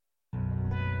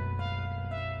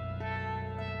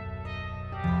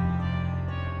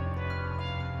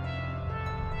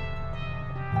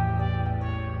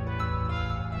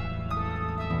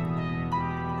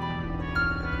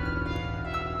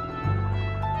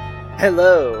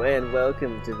Hello and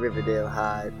welcome to Riverdale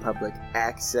High Public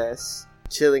Access.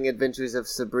 Chilling Adventures of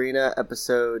Sabrina,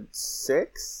 episode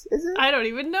 6, is it? I don't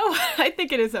even know. I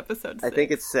think it is episode 6. I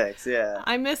think it's 6, yeah.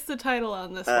 I missed the title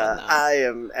on this one, though. I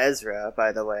am Ezra,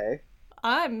 by the way.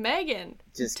 I'm Megan.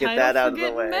 Just get that out of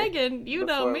the way. Megan, you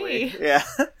know me. Yeah.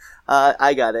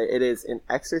 I got it. It is An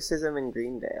Exorcism in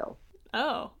Greendale.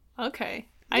 Oh, okay.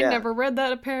 Yeah. I never read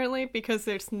that, apparently, because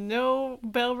there's no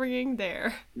bell ringing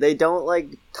there. They don't,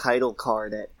 title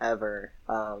card it, ever.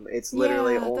 It's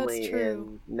literally only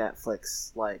in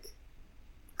Netflix,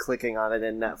 clicking on it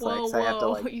in Netflix. Whoa, I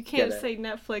have to, you can't say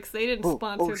Netflix. They didn't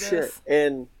sponsor this. Shit.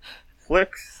 In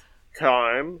Flix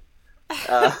time,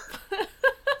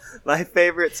 my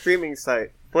favorite streaming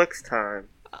site, Flix time.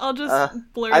 I'll just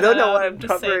blur that out. I don't know why I'm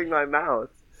covering my mouth.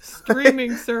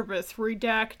 Streaming service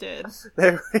redacted.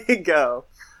 There we go.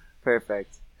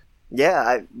 Perfect.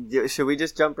 Yeah, should we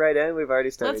just jump right in? We've already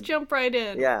started. Let's jump right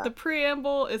in. Yeah. The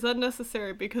preamble is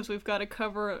unnecessary because we've got to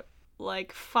cover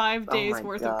 5 days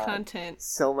worth of content.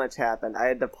 So much happened. I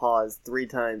had to pause 3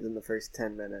 times in the first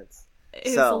 10 minutes.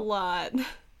 It's a lot.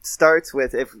 Starts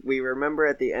with, if we remember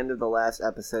at the end of the last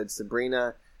episode,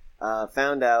 Sabrina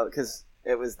found out, because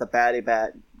it was the Batty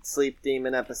Bat sleep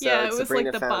demon episode. Yeah, it was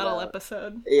Sabrina the bottle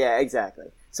episode. Yeah, exactly.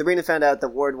 Sabrina found out that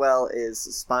Wardwell is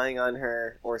spying on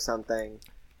her or something.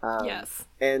 Yes.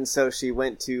 And so she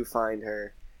went to find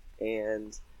her.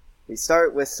 And we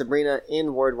start with Sabrina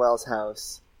in Wardwell's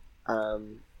house.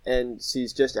 And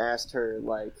she's just asked her,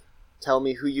 tell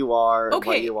me who you are,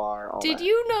 what you are, all Did that.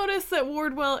 you notice that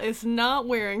Wardwell is not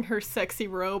wearing her sexy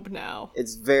robe now?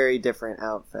 It's very different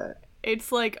outfit.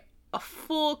 It's a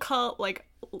full cut,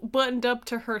 buttoned up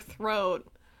to her throat.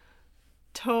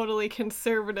 Totally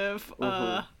conservative,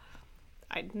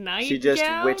 nightgown, she just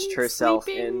witched herself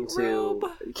into...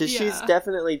 Because she's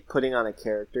definitely putting on a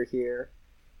character here.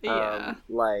 Yeah.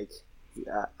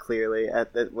 Clearly,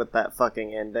 with that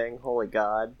fucking ending. Holy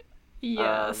God.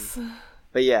 Yes.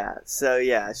 But yeah, so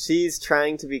yeah, she's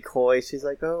trying to be coy. She's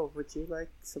like, oh, would you like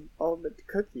some almond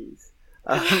cookies?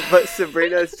 But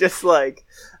Sabrina's just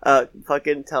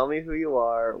fucking tell me who you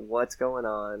are, what's going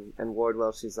on. And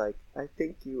Wardwell, she's like, I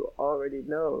think you already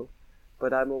know,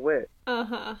 but I'm a witch.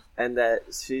 Uh-huh. And that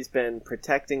she's been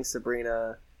protecting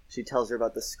Sabrina. She tells her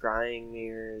about the scrying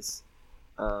mirrors.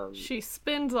 She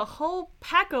spins a whole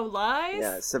pack of lies.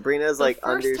 Yeah, Sabrina's the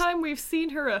first time we've seen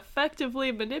her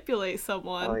effectively manipulate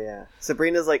someone. Oh yeah.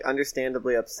 Sabrina's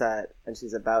understandably upset, and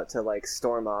she's about to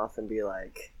storm off and be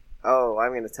like, oh,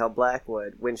 I'm gonna tell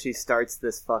Blackwood, when she starts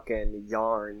this fucking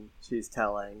yarn she's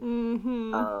telling.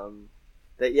 Mm-hmm.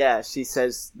 That yeah, she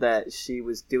says that she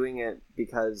was doing it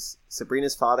because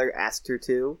Sabrina's father asked her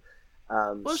to.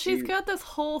 She's got this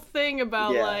whole thing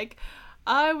about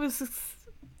I was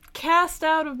cast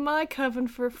out of my coven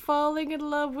for falling in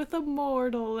love with a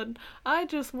mortal, and I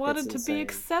just wanted to be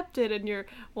accepted, and your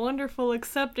wonderful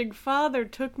accepting father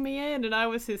took me in, and I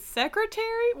was his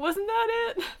secretary? Wasn't that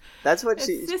it? That's what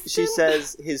she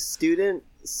says, his student,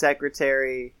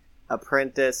 secretary,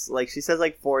 apprentice, she says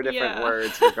 4 different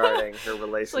words regarding her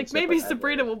relationship maybe with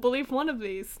Sabrina Edward. will believe one of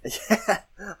these. Yeah,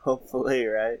 hopefully,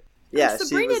 right? Yeah,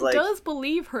 Sabrina she was does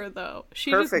believe her, though.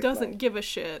 She just doesn't give a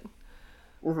shit.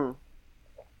 Mm-hmm.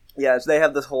 Yeah, so they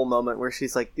have this whole moment where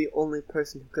she's like, the only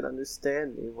person who could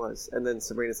understand me was... And then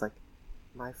Sabrina's like,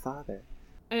 my father.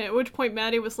 And at which point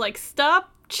Maddie was like,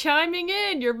 stop chiming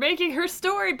in! You're making her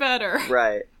story better!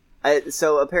 Right.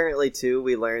 So apparently, too,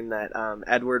 we learned that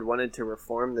Edward wanted to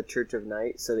reform the Church of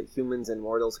Night so that humans and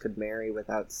mortals could marry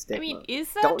without stigma. I mean,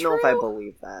 is that Don't true? know if I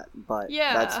believe that, but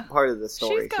that's part of the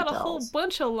story. She's got a whole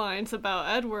bunch of lines about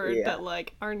Edward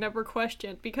that, are never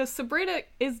questioned, because Sabrina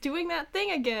is doing that thing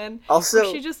again. Also,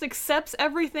 where she just accepts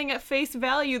everything at face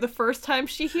value the first time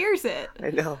she hears it.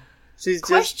 I know. She's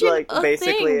Question just,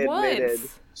 basically admitted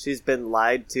once. She's been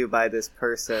lied to by this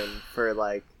person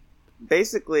for,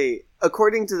 basically,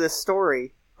 according to this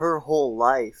story, her whole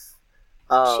life.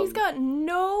 She's got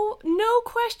no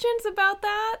questions about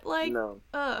that. No.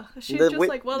 She's just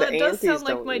that does sound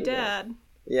like my dad. That.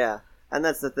 Yeah, and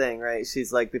that's the thing, right?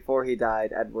 She's like, before he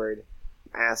died, Edward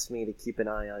asked me to keep an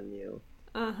eye on you.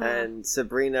 Uh-huh. And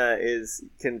Sabrina is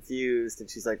confused, and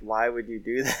she's like, why would you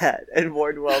do that? And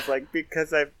Wardwell's like,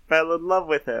 because I fell in love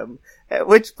with him. At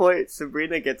which point,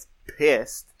 Sabrina gets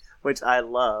pissed, which I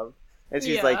love. And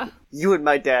she's like, you and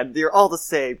my dad, you're all the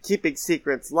same, keeping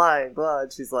secrets, lying, blah.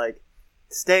 And she's like,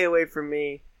 stay away from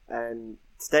me, and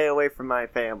stay away from my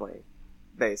family,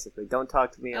 basically. Don't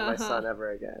talk to me or my son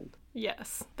ever again.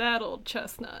 Yes, that old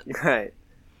chestnut. Right.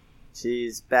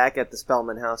 She's back at the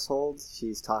Spellman household.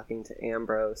 She's talking to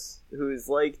Ambrose, who's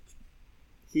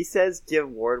he says give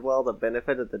Wardwell the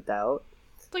benefit of the doubt.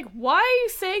 It's like, why are you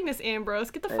saying this, Ambrose?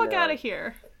 Get the fuck out of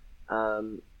here.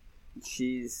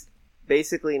 She's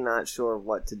basically not sure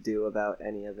what to do about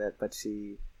any of it, but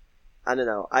I don't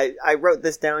know. I wrote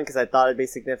this down because I thought it'd be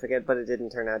significant, but it didn't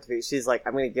turn out to be. She's like,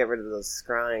 I'm going to get rid of those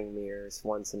scrying mirrors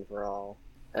once and for all.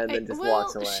 And then just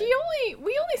walks away.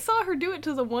 We only saw her do it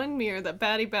to the one mirror that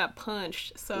Batty Bat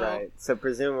punched, so... Right, so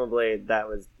presumably that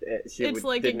was it. It's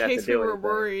like, in case we were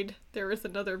worried there was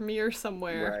another mirror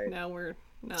somewhere, right. Now we're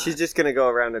not. She's just gonna go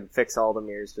around and fix all the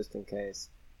mirrors just in case.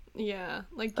 Yeah,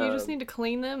 like, do you just need to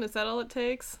clean them? Is that all it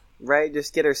takes? Right,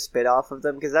 just get her spit off of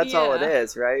them, because that's all it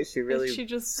is, right? She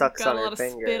just sucks on her finger. She just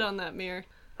got a lot of spit on that mirror.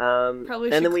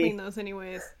 Probably should clean those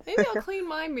anyways. Maybe I'll clean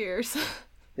my mirrors.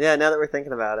 Yeah, now that we're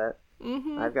thinking about it.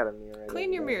 Mm-hmm. I've got a mirror.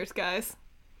 Clean your mirrors, guys.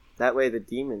 That way the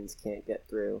demons can't get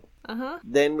through. Uh-huh.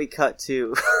 Then we cut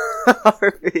to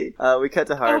Harvey.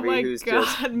 Who's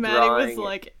just Maddie was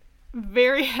like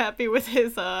very happy with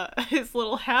his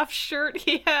little half shirt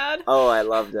he had. Oh, I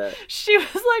loved it. She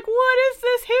was like, "What is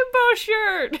this himbo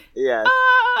shirt?" Yeah.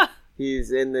 Ah!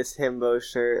 He's in this himbo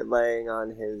shirt, laying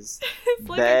on his it's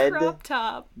bed, like a crop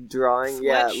top. Drawing,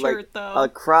 Sweatshirt, though. A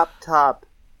crop top.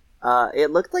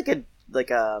 It looked like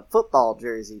a football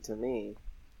jersey to me.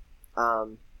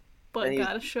 But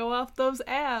gotta show off those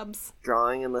abs.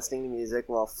 Drawing and listening to music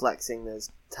while flexing those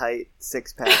tight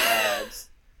six-pack abs.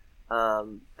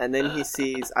 And then he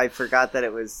sees, I forgot that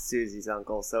it was Susie's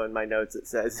uncle, so in my notes it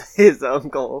says his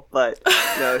uncle, but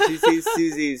no, she sees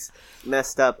Susie's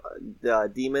messed up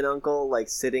demon uncle, like,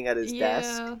 sitting at his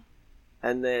desk.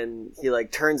 And then he,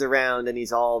 like, turns around and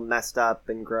he's all messed up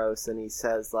and gross, and he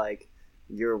says, like,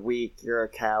 "You're weak, you're a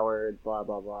coward, blah,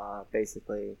 blah, blah,"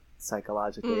 basically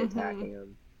psychologically attacking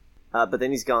him. But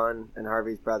then he's gone, and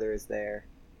Harvey's brother is there,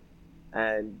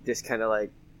 and just kind of,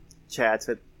 like, chats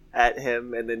at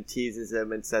him, and then teases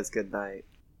him and says goodnight.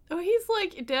 Oh, he's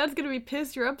like, "Dad's gonna be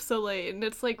pissed you're up so late," and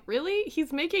it's like, really?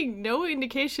 He's making no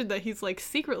indication that he's, like,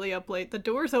 secretly up late. The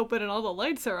door's open and all the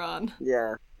lights are on.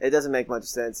 Yeah, it doesn't make much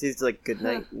sense. He's like,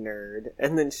 "Goodnight, nerd,"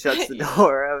 and then shuts the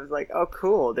door. I was like, oh,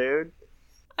 cool, dude.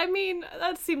 I mean,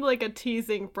 that seemed like a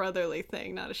teasing brotherly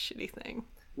thing, not a shitty thing.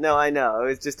 No, I know. It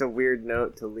was just a weird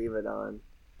note to leave it on.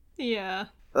 Yeah.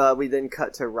 We then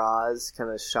cut to Roz kind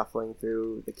of shuffling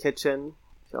through the kitchen.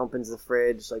 She opens the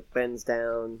fridge, like, bends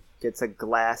down, gets a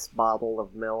glass bottle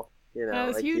of milk,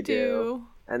 as like you do.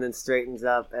 And then straightens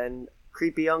up, and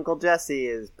creepy Uncle Jesse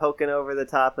is poking over the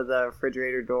top of the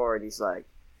refrigerator door, and he's like,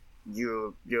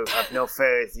 You have no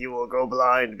faith. You will go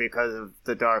blind because of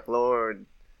the Dark Lord.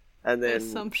 And then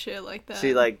some shit like that.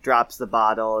 She, like, drops the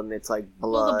bottle, and it's like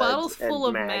blood. Well, the bottle's full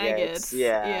of maggots.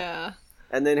 Yeah.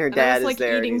 And then her dad is there. I was,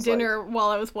 like, eating dinner while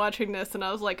I was watching this, and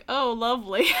I was like, "Oh,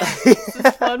 lovely. This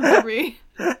is fun for me."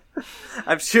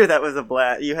 I'm sure that was a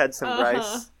blast. You had some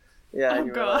rice. Yeah. Oh,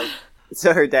 God. Like...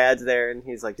 So her dad's there, and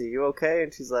he's like, "Are you okay?"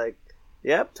 And she's like,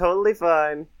 "Yep, totally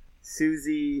fine."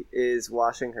 Susie is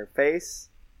washing her face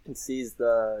and sees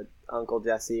the Uncle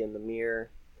Jesse in the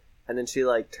mirror. And then she,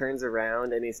 like, turns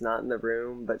around, and he's not in the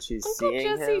room, but she's seeing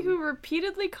him. Uncle Jesse, who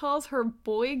repeatedly calls her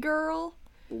boy girl.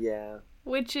 Yeah.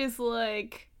 Which is,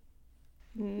 like...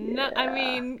 I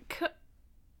mean,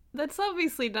 that's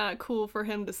obviously not cool for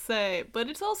him to say, but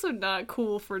it's also not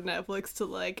cool for Netflix to,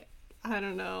 like, I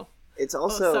don't know. It's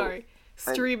also...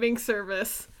 Streaming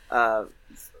service.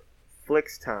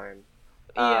 Flix Time.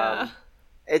 Yeah.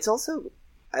 It's also,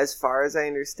 as far as I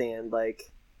understand,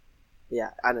 like...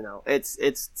 Yeah, I don't know.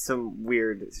 It's some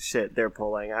weird shit they're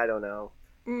pulling. I don't know.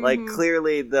 Mm-hmm. Like,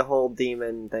 clearly the whole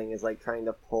demon thing is, like, trying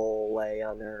to pull away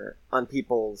on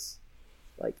people's,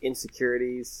 like,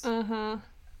 insecurities. Uh-huh.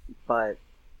 But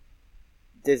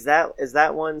is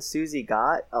that one Susie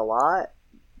got a lot?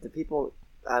 Do people...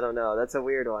 I don't know. That's a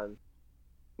weird one.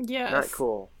 Yes. Not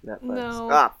cool, Netflix. No.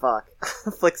 Ah, fuck.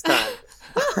 Flix Time.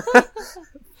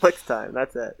 Flix Time,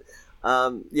 that's it.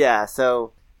 Yeah,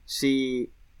 so she...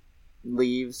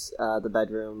 leaves the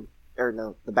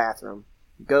bathroom,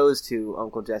 goes to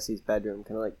Uncle Jesse's bedroom,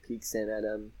 kind of like peeks in at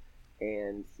him,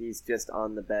 and he's just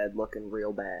on the bed looking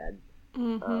real bad.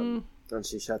 Mm-hmm. And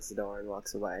she shuts the door and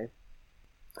walks away.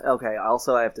 Okay,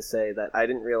 also I have to say that I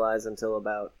didn't realize until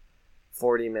about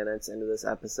 40 minutes into this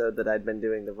episode that I'd been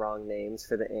doing the wrong names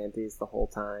for the aunties the whole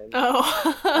time.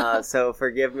 Oh. So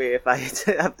forgive me if I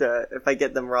if I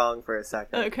get them wrong for a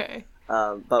second. Okay.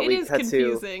 But it is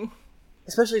confusing.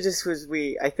 Especially just because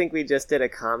I think we just did a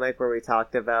comic where we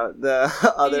talked about the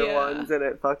other ones and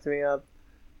it fucked me up.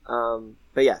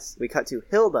 But yes, we cut to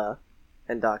Hilda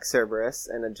and Doc Cerberus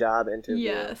in a job interview.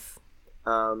 Yes.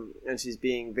 And she's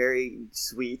being very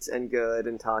sweet and good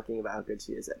and talking about how good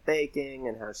she is at baking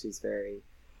and how she's very,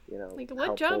 like,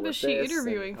 what job is she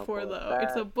interviewing for, though?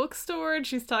 It's a bookstore, and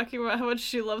she's talking about how much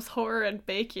she loves horror and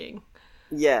baking.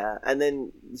 Yeah, and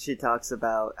then she talks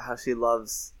about how she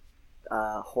loves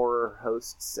horror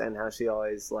hosts and how she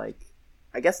always, liked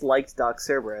Doc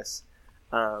Cerberus.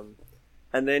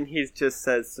 And then he just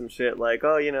says some shit like,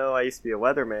 oh, I used to be a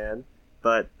weatherman,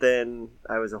 but then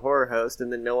I was a horror host,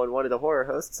 and then no one wanted a horror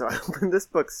host, so I opened this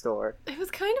bookstore. It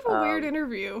was kind of a weird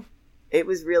interview. It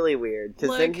was really weird,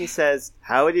 because then he says,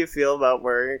 how would you feel about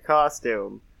wearing a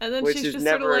costume? And then she's just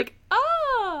sort of like,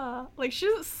 ah! Like, she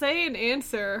doesn't say an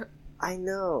answer. I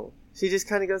know. She just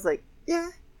kind of goes like, yeah.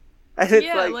 And it's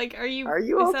are you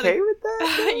okay with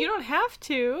that? You don't have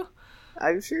to.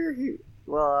 I'm sure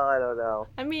well, I don't know.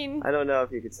 I mean, I don't know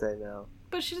if you could say no.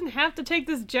 But she didn't have to take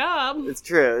this job. It's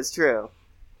true.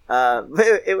 But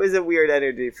it was a weird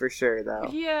energy for sure, though.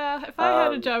 Yeah, if I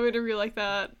had a job interview like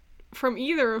that from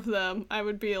either of them, I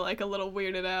would be, like, a little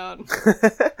weirded out.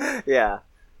 Yeah.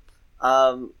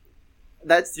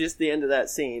 That's just the end of that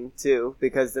scene, too,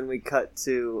 because then we cut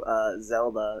to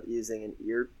Zelda using an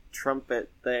ear trumpet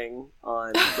thing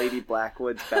on Lady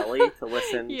Blackwood's belly to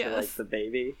listen to, like, the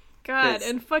baby. God,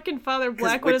 and fucking Father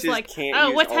Blackwood is like,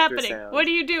 oh, what's happening? What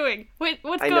are you doing? What's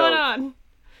going on?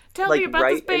 Tell me about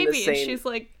this baby. And she's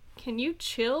like, can you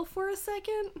chill for a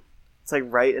second? It's like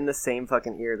right in the same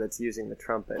fucking ear that's using the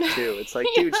trumpet, too. It's like,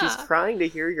 dude, she's trying to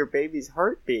hear your baby's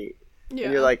heartbeat. Yeah.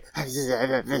 And you're like,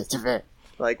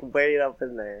 way up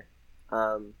in there.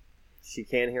 She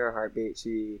can't hear her heartbeat.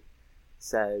 She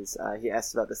says, he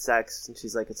asks about the sex, and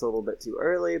she's like, it's a little bit too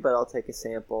early, but I'll take a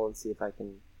sample and see if I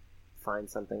can find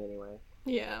something anyway.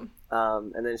 Yeah.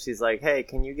 And then she's like, hey,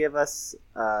 can you give us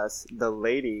the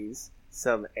ladies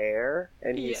some air?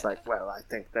 And he's like, well, I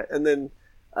think that... And then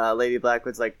Lady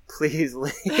Blackwood's like, please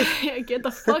leave. Get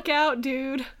the fuck out,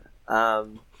 dude.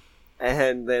 And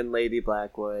then Lady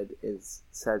Blackwood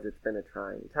says it's been a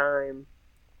trying time.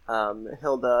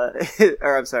 Zelda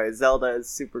is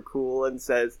super cool and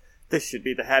says, this should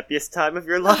be the happiest time of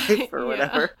your life, or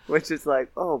whatever. Which is like,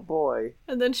 oh boy.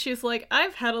 And then she's like,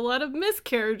 I've had a lot of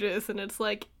miscarriages, and it's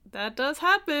like, that does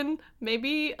happen.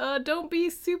 Maybe, don't be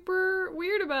super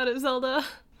weird about it, Zelda.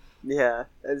 Yeah,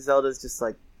 and Zelda's just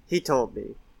like, he told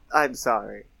me. I'm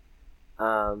sorry.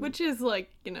 Which is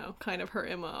like, kind of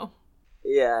her MO.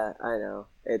 Yeah, I know.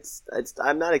 It's.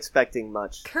 I'm not expecting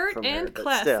much Curt from and her, but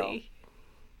classy.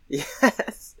 Still.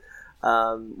 Yes.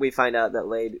 We find out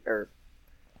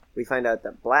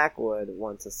that Blackwood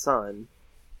wants a son.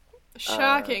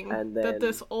 Shocking that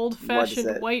this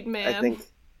old-fashioned white man...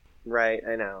 Right,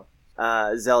 I know.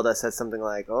 Zelda says something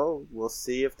like, oh, we'll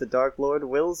see if the Dark Lord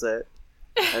wills it.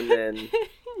 And then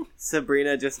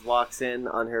Sabrina just walks in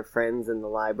on her friends in the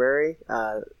library.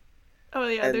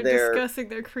 They're discussing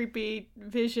their creepy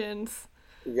visions.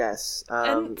 Yes.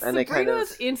 And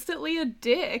Sabrina's instantly a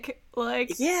dick.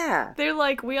 Like, yeah. They're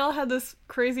like, we all had this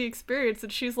crazy experience,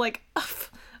 and she's like,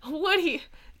 what do you...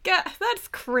 God, that's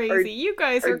crazy. You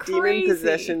guys are crazy. Are demon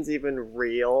possessions even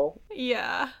real?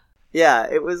 Yeah. Yeah,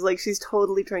 it was like she's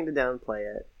totally trying to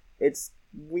downplay it. It's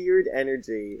weird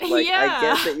energy. Like, I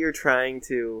get that you're trying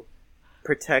to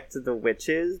protect the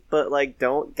witches, but, like,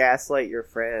 don't gaslight your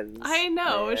friends. I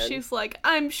know. Man. She's like,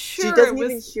 I'm sure she doesn't it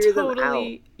was even hear totally... them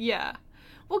out. Yeah.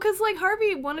 Well, because, like,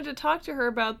 Harvey wanted to talk to her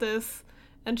about this,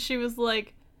 and she was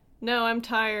like, no, I'm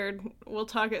tired. We'll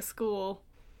talk at school.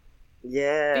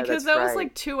 Yeah, because that was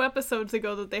like 2 episodes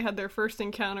ago that they had their first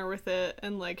encounter with it,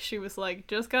 and like she was like,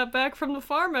 just got back from the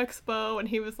farm expo, and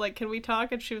he was like, can we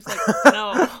talk? And she was like,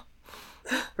 no.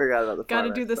 Forgot about the farm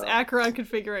Gotta do this Acheron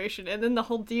configuration, and then the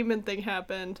whole demon thing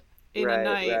happened in a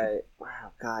night. Right.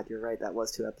 Wow, God, you're right, that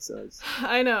was 2 episodes.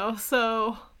 I know,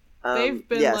 so they've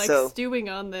been stewing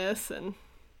on this, and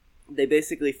they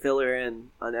basically fill her in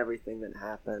on everything that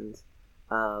happened.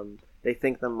 They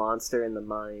think the monster in the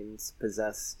mines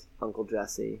possessed Uncle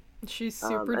Jesse. She's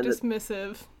super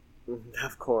dismissive.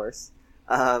 Of course.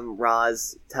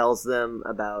 Roz tells them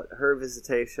about her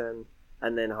visitation,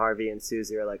 and then Harvey and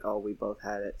Susie are like, oh, we both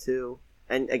had it too.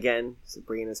 And again,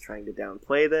 Sabrina's trying to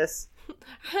downplay this.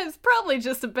 It's probably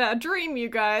just a bad dream, you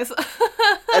guys.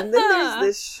 And then there's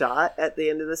this shot at the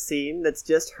end of the scene that's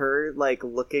just her, like,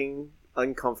 looking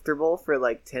uncomfortable for,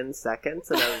 like, 10 seconds,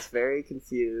 and I was very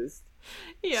confused.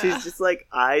 Yeah. She's just, like,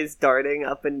 eyes darting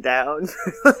up and down.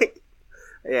 Like,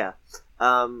 yeah.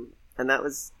 And that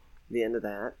was the end of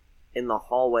that. In the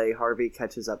hallway, Harvey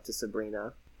catches up to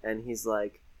Sabrina, and he's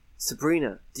like,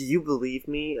 Sabrina, do you believe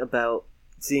me about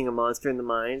seeing a monster in the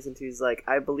mines? And she's like,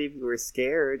 I believe you were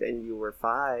scared and you were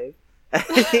 5.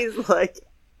 And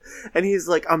he's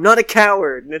like, I'm not a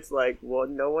coward. And it's like, well,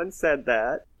 no one said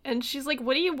that. And she's like,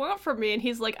 what do you want from me? And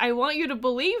he's like, I want you to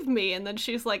believe me. And then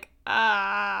she's like,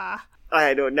 I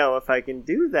don't know if I can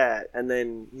do that. And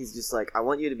then he's just like, I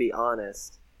want you to be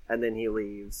honest. And then he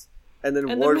leaves. And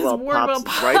then Wardwell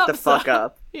pops right the fuck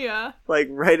up. Yeah. Like,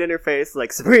 right in her face,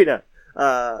 like, Sabrina!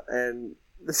 And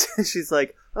she's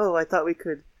like, oh, I thought we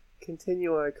could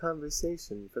continue our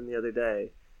conversation from the other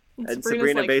day. And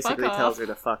Sabrina like, basically tells her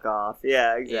to fuck off.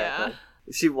 Yeah, exactly. Yeah.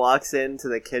 She walks into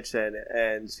the kitchen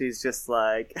and she's just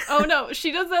like... Oh no,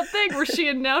 she does that thing where she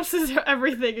announces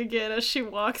everything again as she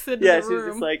walks into the room. Yeah, she's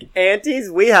just like,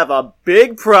 aunties, we have a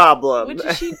big problem. Which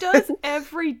she does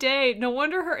every day. No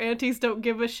wonder her aunties don't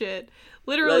give a shit.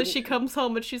 Literally, she comes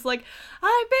home and she's like,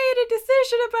 I made a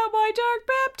decision about my dark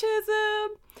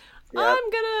baptism. Yep. I'm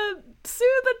gonna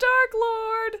sue the Dark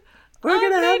Lord. We're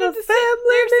gonna have a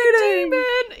family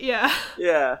meeting! Yeah.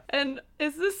 Yeah. And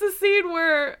is this the scene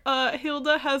where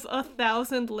Hilda has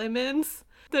 1,000 lemons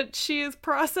that she is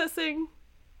processing?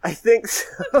 I think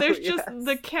so. There's just,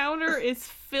 the counter is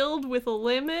filled with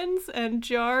lemons and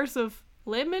jars of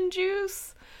lemon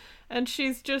juice. And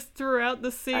she's just throughout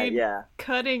the scene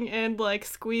cutting and, like,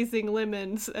 squeezing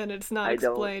lemons, and it's not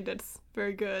explained. It's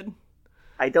very good.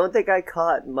 I don't think I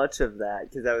caught much of that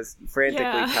because I was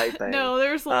frantically typing. No,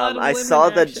 there's a lot of lemon I saw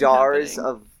the jars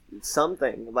happening. Of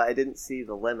something, but I didn't see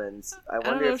the lemons. I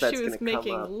wonder if that's going to come up.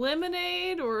 She was making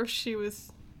lemonade or if she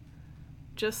was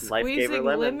just squeezing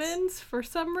lemons for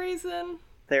some reason.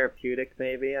 Therapeutic,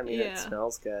 maybe? I mean, it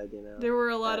smells good, you know. There were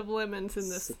a lot of lemons in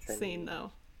this scene,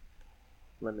 though.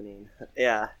 Lemonine.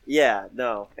 Yeah,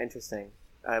 no, interesting.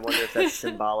 I wonder if that's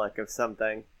symbolic of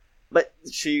something. But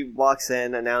she walks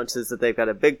in, announces that they've got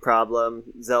a big problem.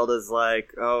 Zelda's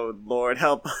like, oh, Lord,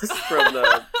 help us from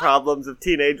the problems of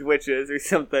teenage witches or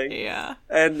something. Yeah.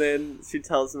 And then she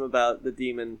tells them about the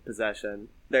demon possession.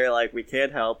 They're like, we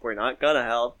can't help, we're not gonna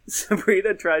help.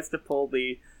 Sabrina tries to pull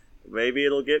the maybe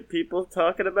it'll get people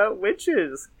talking about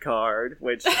witches card,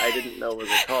 which I didn't know was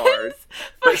a card.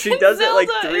 But she does it like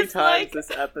 3 times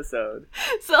this episode.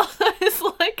 Zelda is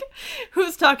like,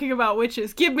 who's talking about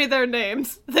witches? Give me their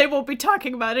names. They won't be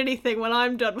talking about anything when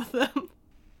I'm done with them.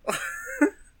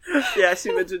 Yeah,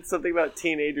 she mentioned something about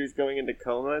teenagers going into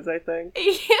comas, I think.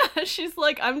 Yeah, she's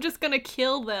like, I'm just gonna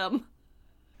kill them.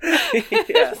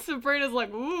 Yeah. Sabrina's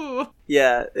like, ooh.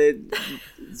 Yeah,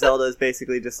 Zelda's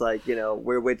basically just like, you know,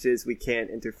 we're witches, we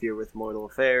can't interfere with mortal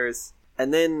affairs.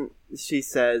 And then she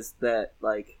says that,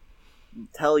 like,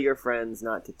 tell your friends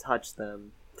not to touch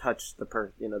them, touch the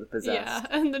possessed. Yeah,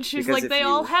 and then she's because like, they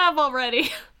all have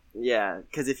already. Yeah,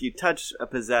 because if you touch a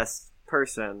possessed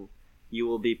person, you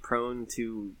will be prone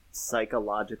to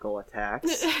psychological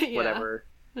attacks, whatever.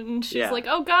 And she's like,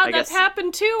 oh god, that's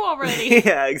happened too already.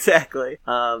 Yeah, exactly.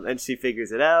 And she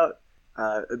figures it out.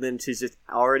 And then she's just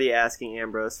already asking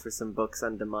Ambrose for some books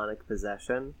on demonic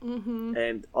possession. Mm-hmm.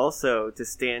 And also to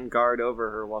stand guard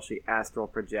over her while she astral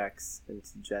projects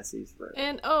into Jesse's room.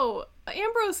 And,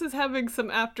 Ambrose is having some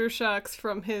aftershocks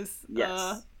from his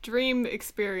dream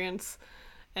experience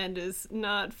and is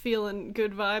not feeling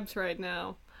good vibes right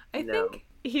now. I think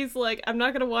he's like, I'm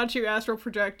not gonna watch you astral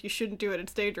project, you shouldn't do it,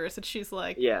 it's dangerous. And she's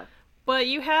like, yeah, but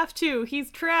you have to, he's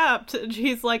trapped. And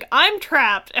she's like, I'm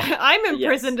trapped, I'm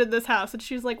imprisoned in this house. And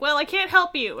she's like, well, I can't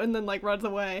help you, and then like runs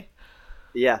away.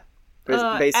 Yeah,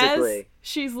 basically. As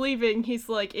she's leaving, he's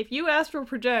like, if you astral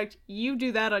project, you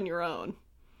do that on your own.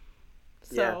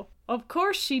 So of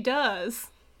course she does.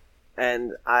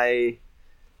 And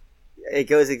it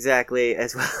goes exactly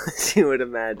as well as you would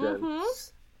imagine.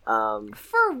 Mm-hmm.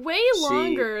 For way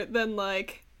longer than,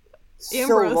 like,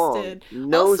 Ambrose so long. did.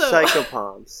 No also,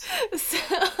 psychopomps.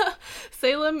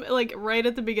 Salem, like, right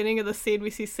at the beginning of the scene, we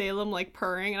see Salem, like,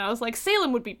 purring, and I was like,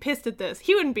 Salem would be pissed at this.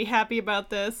 He wouldn't be happy about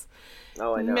this.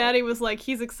 Oh, I know. Maddie was like,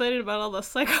 he's excited about all the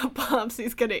psychopomps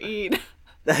he's gonna eat.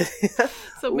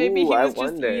 So maybe he was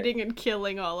just eating and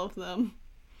killing all of them.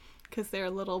 Because they're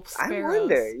little sparrows. I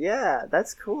wonder, yeah,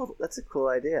 that's cool. That's a cool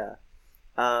idea.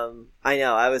 I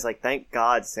know, I was like, thank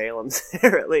God Salem's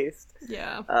there at least.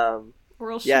 Yeah.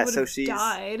 Or else she would have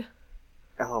died.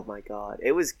 Oh my god.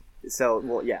 It was,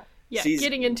 yeah. Yeah, she's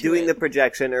getting into doing the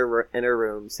projection in her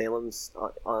room. Salem's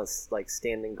on like,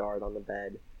 standing guard on the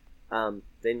bed.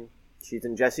 Then she's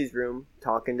in Jesse's room,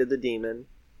 talking to the demon.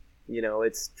 You know,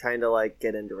 it's trying to, like,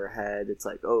 get into her head. It's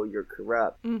like, oh, you're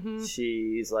corrupt. Mm-hmm.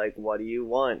 She's like, what do you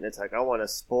want? And it's like, I want to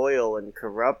spoil and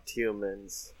corrupt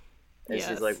humans. And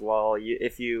she's like, well,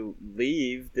 if you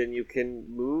leave, then you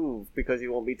can move because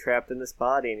you won't be trapped in this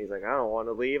body. And he's like, I don't want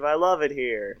to leave. I love it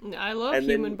here. I love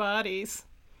human bodies.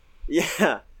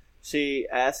 Yeah. She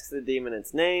asks the demon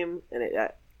its name, and it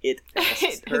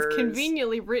asks hers. It's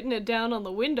conveniently written it down on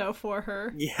the window for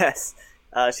her. Yes.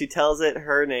 She tells it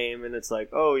her name, and it's like,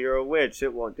 oh, you're a witch,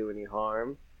 it won't do any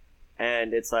harm.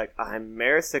 And it's like, I'm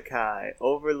Marasakai,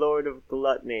 overlord of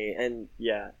gluttony. And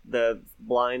yeah, the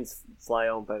blinds fly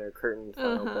open, or curtains fly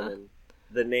open, and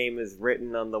the name is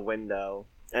written on the window.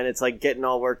 And it's like getting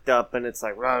all worked up, and it's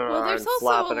like, well, there's also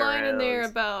a line around. in there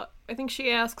about, I think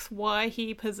she asks why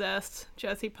he possessed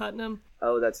Jesse Putnam.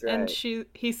 Oh, that's right. And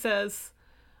he says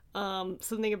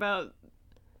something about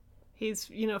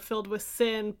he's, filled with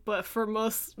sin, but for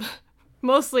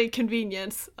mostly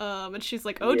convenience. And she's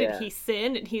like, oh, did he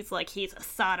sin? And he's like, he's a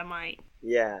sodomite.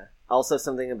 Yeah. Also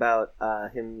something about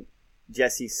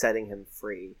Jesse setting him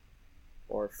free.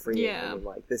 Or freeing him.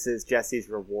 Like, this is Jesse's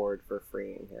reward for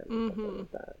freeing him. Something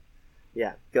like that.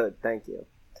 Yeah, good. Thank you.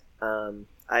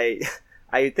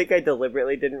 I think I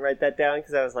deliberately didn't write that down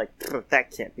because I was like,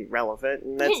 that can't be relevant,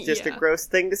 and that's just a gross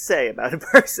thing to say about a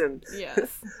person.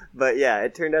 Yes. But yeah,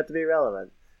 it turned out to be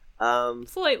relevant.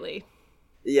 Slightly.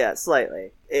 Yeah,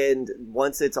 slightly. And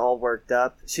once it's all worked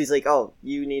up, she's like, oh,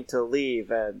 you need to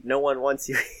leave, and no one wants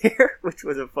you here, which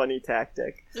was a funny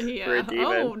tactic for a demon.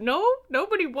 Oh, no?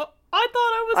 Nobody I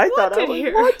thought I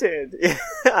was wanted.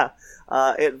 Yeah.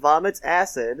 It vomits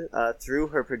acid through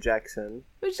her projection,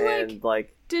 which, and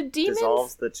did demons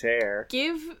dissolves the chair.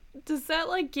 Does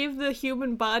that give the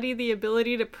human body the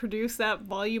ability to produce that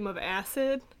volume of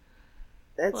acid?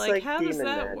 That's how demon does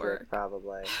that magic, work?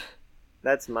 Probably.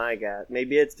 That's my guess.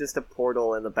 Maybe it's just a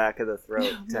portal in the back of the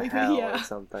throat to hell or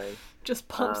something. Just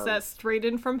pumps that straight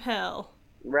in from hell.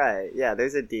 Right, yeah,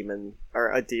 there's a demon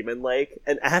lake,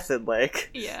 an acid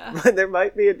lake. Yeah. But there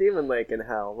might be a demon lake in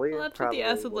hell. Well, that's what the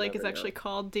acid lake is actually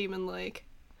called, Demon Lake.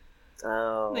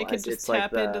 Oh, they could just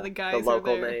tap into the geyser the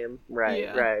local there. name.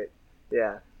 Right,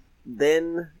 yeah.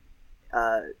 Then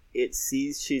it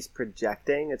sees she's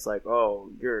projecting. It's like, oh,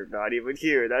 you're not even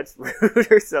here. That's rude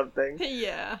or something.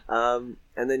 Yeah. And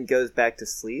then goes back to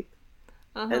sleep.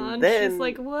 And then she's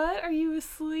like, what? Are you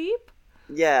asleep?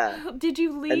 Yeah. Did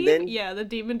you leave? And then, yeah, the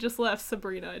demon just left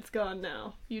Sabrina. It's gone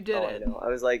now. You did it. I know. I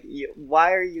was like,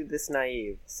 why are you this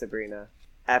naive, Sabrina?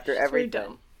 After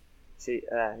everything. Very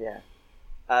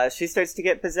dumb. She starts to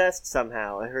get possessed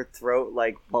somehow, and her throat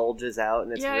bulges out,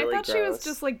 and it's really gross. Yeah, I thought she was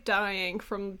just dying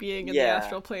from being in the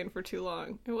astral plane for too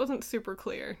long. It wasn't super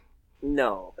clear.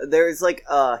 No, there's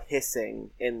a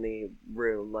hissing in the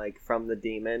room, from the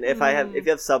demon. If you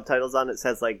have subtitles on, it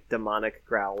says demonic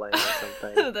growling or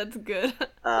something. That's good.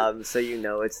 So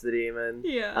it's the demon.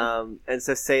 Yeah. And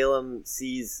so Salem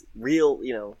sees real,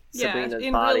 Sabrina's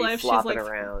body real life, flopping she's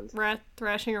around,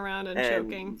 thrashing around and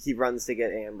choking. He runs to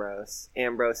get Ambrose.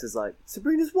 Ambrose is like,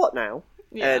 Sabrina's what now?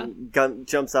 Yeah. And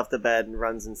jumps off the bed and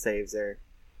runs and saves her.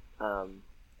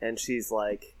 And she's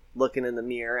looking in the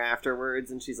mirror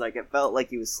afterwards, and she's like, it felt like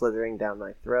he was slithering down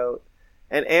my throat.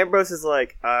 And Ambrose is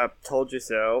like, told you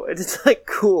so. And it's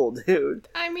cool, dude.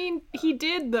 I mean, he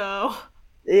did, though.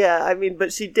 Yeah,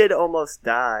 but she did almost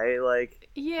die.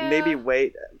 Yeah. Maybe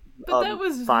wait But that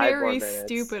was very minutes.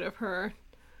 stupid of her.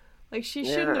 She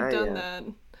shouldn't have done that.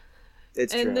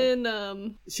 It's true. And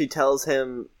then, she tells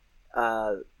him,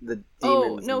 the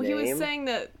demon's name. He was saying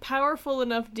that powerful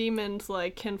enough demons,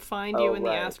 can find you in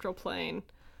the astral plane.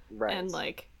 Right. And,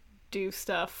 do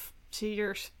stuff to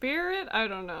your spirit? I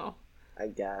don't know. I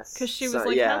guess. Because she was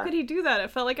how could he do that? It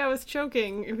felt like I was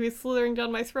choking. He was slithering down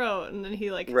my throat. And then he,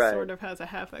 sort of has a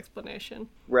half explanation.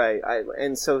 Right.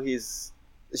 And so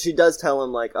she does tell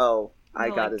him, I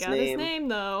got his name. His name,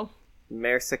 though.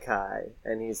 Marasakai.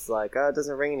 And he's like, it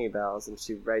doesn't ring any bells. And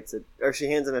she writes it, or she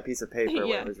hands him a piece of paper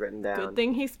where it was written down. Good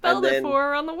thing he spelled it for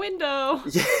her on the window.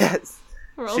 Yes.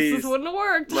 Or else this wouldn't have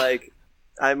worked.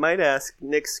 I might ask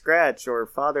Nick Scratch or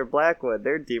Father Blackwood.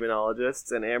 They're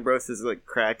demonologists. And Ambrose is,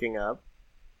 cracking up.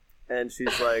 And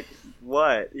she's like,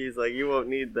 what? He's like, you won't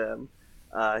need them.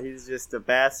 He's just a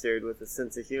bastard with a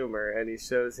sense of humor. And he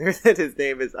shows her that his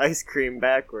name is Ice Cream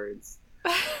backwards.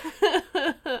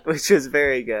 Which was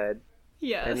very good.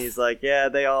 Yes. And he's like, yeah,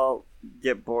 they all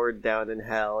get bored down in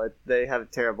hell. They have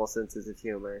terrible senses of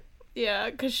humor. Yeah,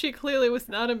 because she clearly was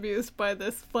not amused by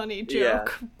this funny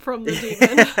joke from the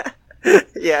demon.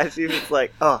 Yeah, she was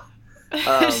like, oh.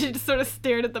 She just sort of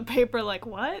stared at the paper like,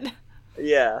 what?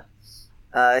 Yeah.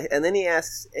 And then he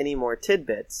asks any more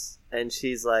tidbits, and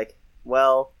she's like,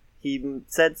 well, he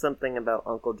said something about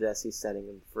Uncle Jesse setting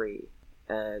him free.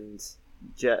 And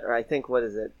I think, what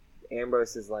is it?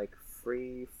 Ambrose is like,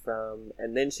 free from...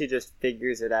 And then she just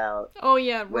figures it out. Oh,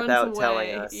 yeah, without runs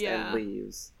telling away. us and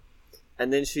leaves.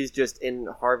 And then she's just in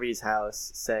Harvey's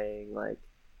house saying,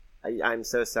 I'm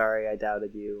so sorry I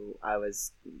doubted you. I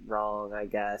was wrong, I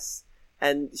guess.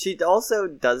 And she also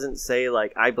doesn't say,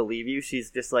 like, I believe you.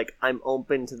 She's just like, I'm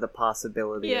open to the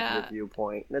possibility of your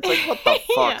viewpoint. And it's like, what the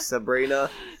fuck, Sabrina?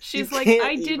 She's like,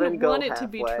 I didn't want it to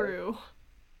be true.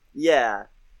 Yeah.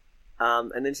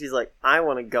 And then she's like, I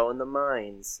want to go in the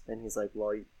mines. And he's like,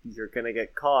 well, you're going to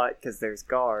get caught because there's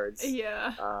guards.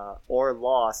 Yeah. Or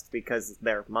lost because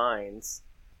they're mines.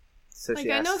 So like,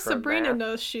 I know Sabrina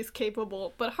knows she's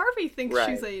capable, but Harvey thinks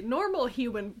she's a normal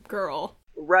human girl.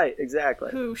 Right, exactly.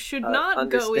 Who should not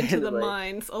go into the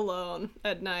mines alone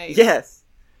at night. Yes.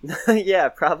 Yeah,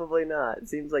 probably not. It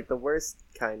seems like the worst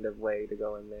kind of way to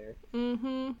go in there.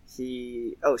 Mm-hmm.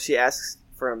 She asks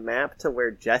for a map to where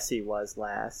Jesse was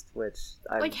last, which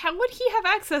like, how would he have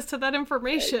access to that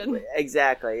information?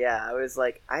 Exactly, yeah. I was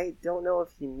like, I don't know if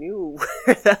he knew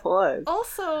where that was.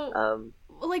 Also,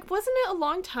 like, wasn't it a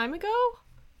long time ago?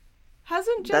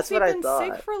 Hasn't Jesse been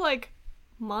sick for, like,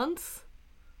 months?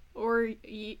 Or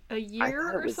a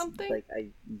year or something? Like a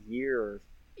year or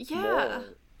more.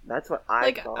 That's what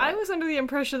I thought. I was under the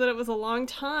impression that it was a long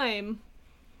time.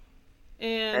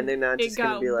 And they're not just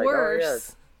going to be like, worse, oh,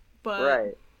 yeah. But...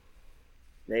 Right.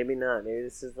 Maybe not. Maybe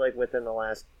this is like within the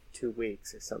last 2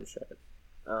 weeks or some shit.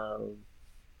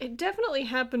 It definitely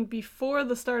happened before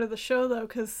the start of the show, though,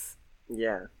 because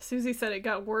Susie said it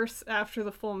got worse after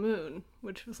the full moon,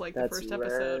 which was like the first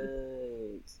episode.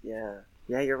 Right. Yeah.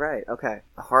 Yeah, you're right. Okay.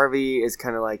 Harvey is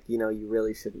kind of like, you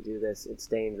really shouldn't do this. It's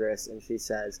dangerous. And she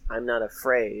says, I'm not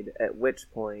afraid. At which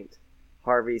point,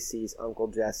 Harvey sees Uncle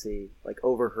Jesse, like,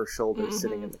 over her shoulder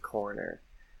sitting in the corner.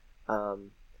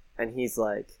 And he's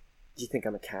like, do you think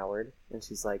I'm a coward? And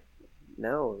she's like,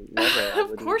 no,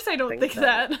 never. Of course I don't think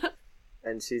that.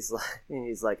 And he's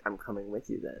like, I'm coming with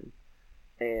you then.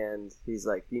 And he's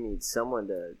like, you need someone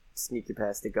to sneak you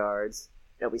past the guards.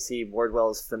 And we see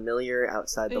Wardwell's familiar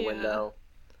outside the window.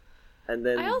 And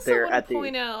then I also want to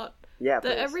point out that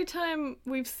every time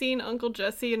we've seen Uncle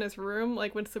Jesse in his room,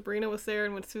 like when Sabrina was there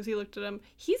and when Susie looked at him,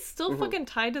 he's still fucking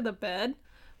tied to the bed.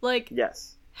 Like,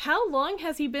 yes. How long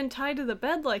has he been tied to the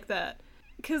bed like that?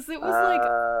 Because it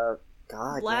was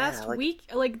last week,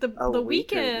 like the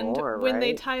weekend more, when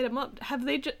they tied him up. Have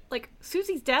they just, like,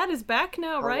 Susie's dad is back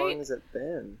now, right? How long has it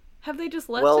been? Have they just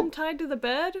left him tied to the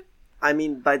bed? I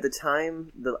mean, by the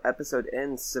time the episode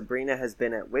ends, Sabrina has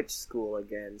been at witch school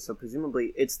again, so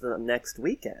presumably it's the next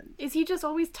weekend. Is he just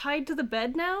always tied to the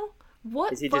bed now?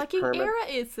 What fucking era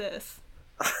is this?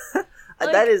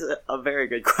 Like, that is a very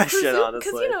good question,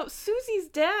 honestly. Because, Susie's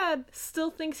dad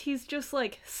still thinks he's just,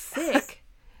 like, sick.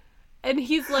 And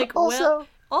he's like,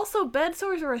 also bed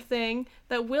sores are a thing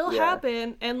that will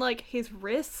happen, and, like, his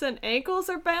wrists and ankles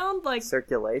are bound, like,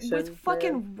 circulation with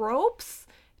fucking ropes.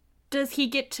 Does he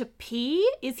get to pee?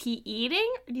 Is he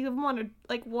eating? Do you want to,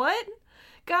 like, what?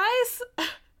 Guys?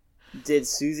 Did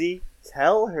Susie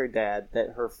tell her dad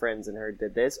that her friends and her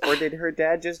did this? Or did her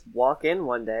dad just walk in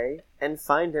one day and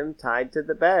find him tied to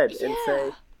the bed and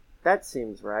say, that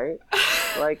seems right?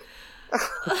 Like,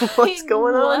 what's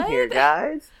going on here,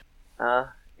 guys?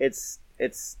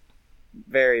 It's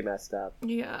very messed up.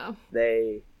 Yeah.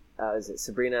 They,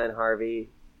 Sabrina and Harvey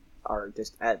are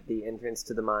just at the entrance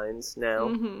to the mines now.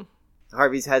 Mm-hmm.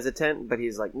 Harvey's hesitant, but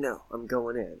he's like, no, I'm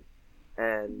going in.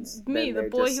 And me, the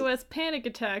boy who has panic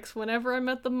attacks whenever I'm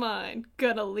at the mine.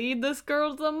 Gonna lead this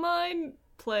girl to the mine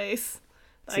place.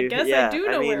 I guess I do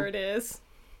know where it is.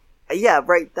 Yeah,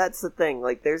 right, that's the thing.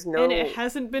 Like, there's no and it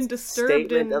hasn't been disturbed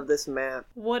statement of this map.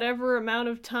 Whatever amount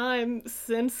of time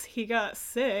since he got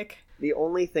sick. The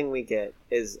only thing we get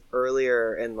is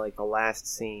earlier in, like, the last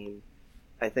scene,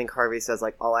 I think Harvey says,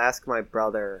 like, I'll ask my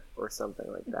brother or something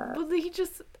like that. Well, he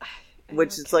just...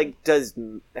 Which is like, does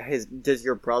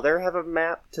your brother have a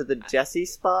map to the Jesse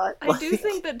spot? I do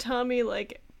think that Tommy,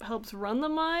 like, helps run the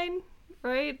mine,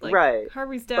 right? Like, right.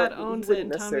 Harvey's dad owns it,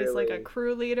 and Tommy's, like, a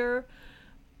crew leader.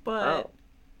 But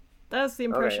that's the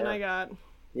impression I got.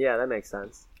 Yeah, that makes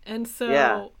sense. And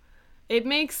so it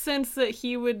makes sense that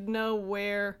he would know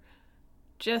where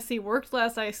Jesse worked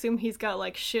last. I assume he's got,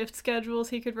 like, shift schedules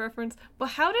he could reference. But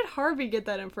how did Harvey get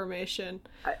that information?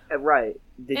 Right.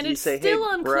 And it's still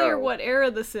unclear what era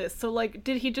this is. So, like,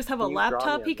 did he just have a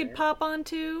laptop he could pop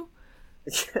onto?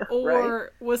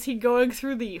 Or was he going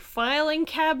through the filing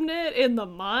cabinet in the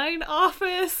mine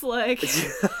office? Like,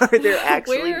 are there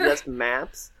actually just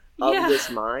maps of this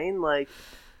mine? Like,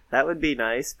 that would be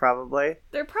nice, probably.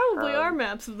 There probably are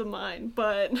maps of the mine,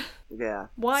 but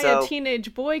why a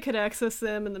teenage boy could access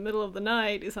them in the middle of the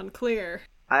night is unclear.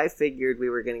 I figured we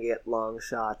were going to get long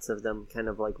shots of them kind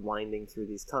of, like, winding through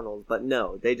these tunnels, but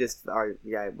no, they just are,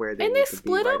 where they need to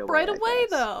be right away. And they split up right away,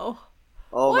 though.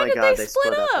 Oh my god, they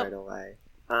split up right away.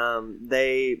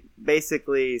 They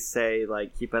basically say,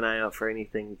 like, keep an eye out for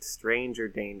anything strange or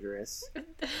dangerous.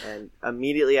 And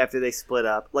immediately after they split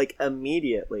up, like,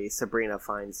 immediately, Sabrina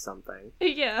finds something.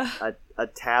 Yeah. A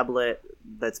tablet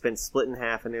that's been split in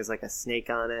half and there's, like, a snake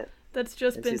on it. That's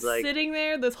just been sitting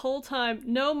there this whole time.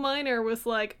 No miner was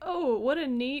like, oh, what a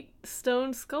neat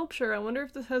stone sculpture. I wonder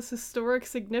if this has historic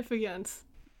significance.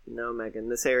 No, Megan,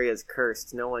 this area is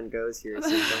cursed. No one goes here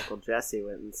since Uncle Jesse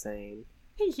went insane.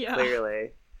 Yeah.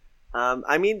 Clearly.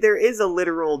 I mean, there is a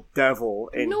literal devil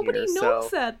in Nobody here. Nobody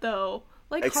knows that, though.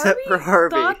 Like, except for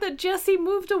Harvey thought that Jesse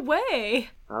moved away.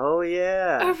 Oh,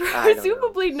 yeah.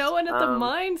 Presumably no one at the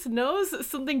mines knows that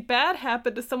something bad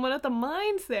happened to someone at the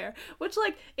mines there. Which,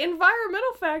 like,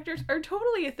 environmental factors are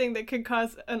totally a thing that could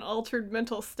cause an altered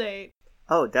mental state.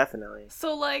 Oh, definitely.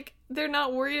 So, like, they're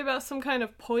not worried about some kind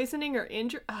of poisoning or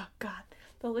injury. Oh, God.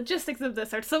 The logistics of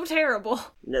this are so terrible.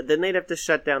 No, then they'd have to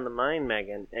shut down the mine,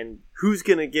 Megan. And who's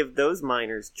gonna give those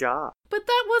miners jobs? But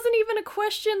that wasn't even a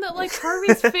question that, like,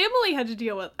 Harvey's family had to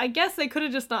deal with. I guess they could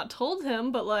have just not told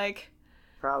him, but, like...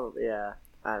 Probably, yeah.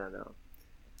 I don't know.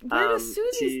 Where does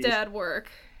Susie's dad work?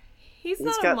 He's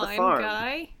not a mine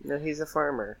guy. No, he's a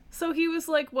farmer. So he was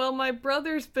like, well, my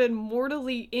brother's been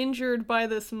mortally injured by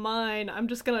this mine. I'm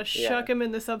just gonna shuck him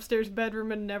in this upstairs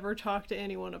bedroom and never talk to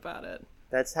anyone about it.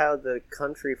 That's how the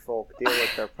country folk deal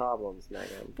with their problems,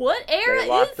 Megan. What era is this? They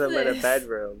lock them in a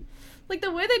bedroom. Like,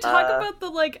 the way they talk about the,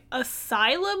 like,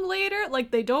 asylum later,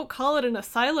 like, they don't call it an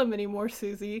asylum anymore,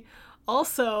 Susie.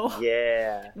 Also,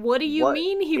 yeah. What do you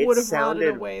mean he would have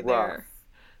rotted away there?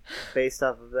 Based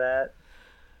off of that,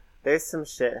 there's some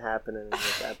shit happening in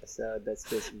this episode that's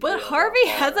just... But Harvey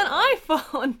has an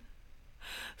iPhone!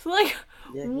 So, like,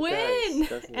 when?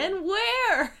 And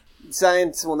where?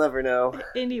 Science will never know.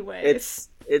 Anyways.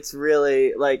 It's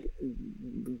really, like,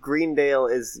 Greendale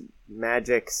is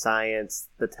magic science,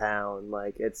 the town.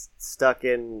 Like, it's stuck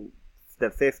in the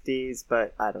 50s,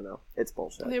 but I don't know. It's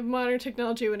bullshit. They have modern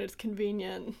technology when it's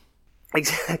convenient.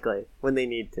 Exactly. When they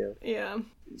need to. Yeah.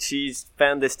 She's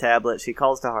found this tablet. She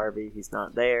calls to Harvey. He's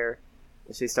not there.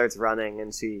 And she starts running,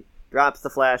 and she drops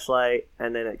the flashlight,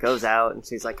 and then it goes out, and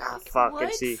she's like, fuck. What,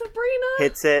 and she Sabrina?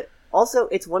 hits it. Also,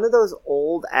 it's one of those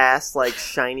old-ass, like,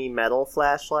 shiny metal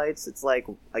flashlights. It's like,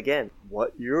 again,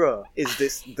 what era? Is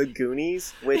this The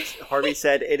Goonies? Which Harvey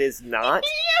said it is not.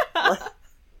 Yeah!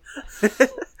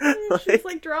 She's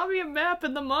like, draw me a map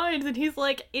in the mines, and he's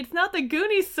like, it's not The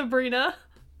Goonies, Sabrina.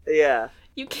 Yeah.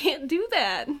 You can't do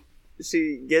that.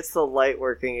 She gets the light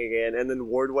working again, and then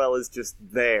Wardwell is just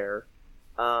there.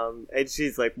 And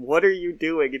she's like, what are you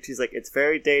doing? And she's like, it's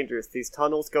very dangerous. These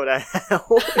tunnels go to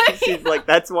hell. And she's like,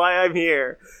 that's why I'm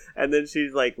here. And then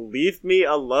she's like, leave me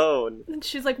alone. And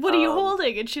she's like, what are you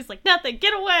holding? And she's like, nothing,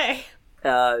 get away.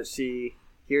 She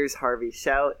hears Harvey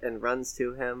shout and runs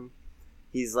to him.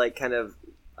 He's like kind of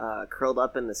curled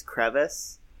up in this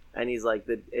crevice. And he's like,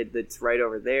 it's right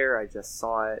over there. I just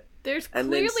saw it. There's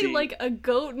clearly, like, a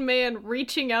goat man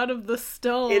reaching out of the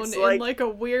stone in, like, a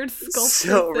weird sculpture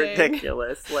so thing.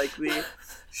 Ridiculous. Like,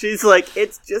 she's like,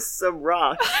 it's just some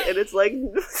rocks. And it's like,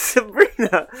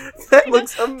 Sabrina, that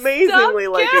looks amazingly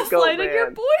like a goat man. Gaslighting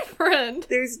your boyfriend.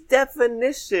 There's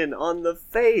definition on the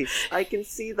face. I can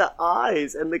see the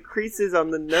eyes and the creases on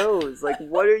the nose. Like,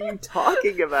 what are you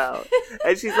talking about?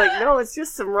 And she's like, no, it's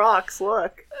just some rocks,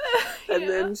 look. And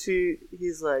then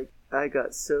he's like, I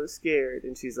got so scared.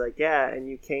 And she's like, yeah, and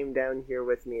you came down here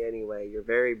with me anyway. You're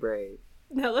very brave.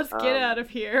 Now let's get out of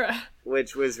here.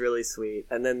 Which was really sweet.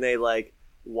 And then they, like,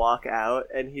 walk out,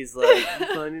 and he's like,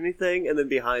 you find anything? And then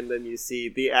behind them you see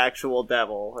the actual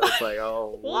devil. And it's like,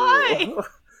 oh. Why?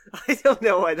 I don't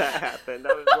know why that happened.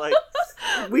 I was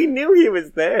like, we knew he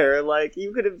was there. Like,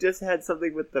 you could have just had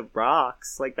something with the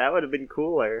rocks. Like, that would have been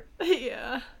cooler.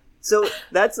 Yeah. So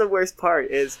that's the worst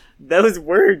part, is those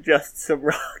were just some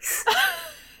rocks.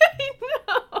 I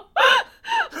know.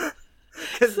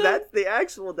 Because that's the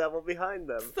actual devil behind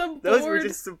them. Those were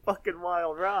just some fucking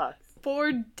wild rocks.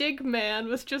 Bored dig man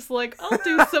was just like, I'll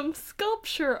do some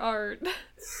sculpture art.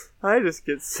 I just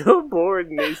get so bored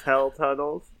in these hell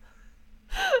tunnels.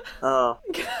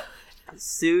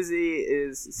 Susie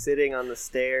is sitting on the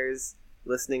stairs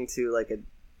listening to, like, a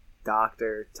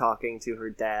doctor talking to her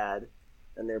dad.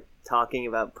 And they're talking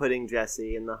about putting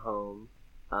Jesse in the home.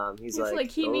 He's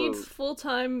like he needs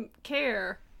full-time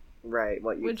care. Right,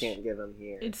 what you can't give him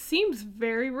here. It seems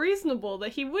very reasonable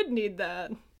that he would need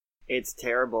that. It's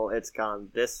terrible it's gone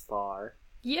this far.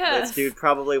 Yes. This dude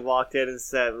probably walked in and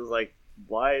was like,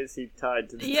 why is he tied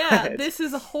to the bed? Yeah, this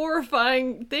is a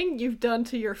horrifying thing you've done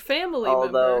to your family member.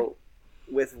 Although,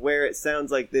 with where it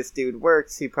sounds like this dude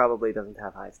works, he probably doesn't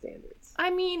have high standards. I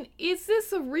mean, is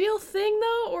this a real thing,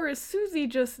 though, or is Susie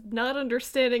just not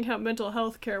understanding how mental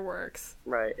health care works?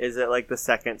 Right. Is it like the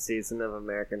second season of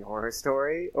American Horror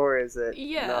Story, or is it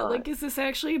not? Like, is this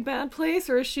actually a bad place,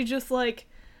 or is she just, like,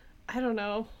 I don't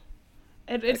know.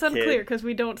 It's unclear, because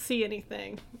we don't see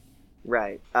anything.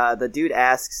 Right. The dude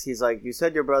asks, he's like, you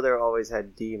said your brother always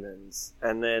had demons.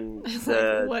 And then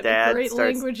the what dad great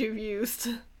starts... language you've used.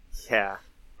 Yeah.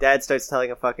 Dad starts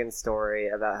telling a fucking story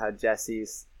about how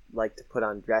Jesse's liked to put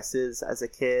on dresses as a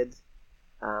kid,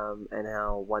 and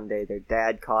how one day their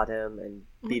dad caught him and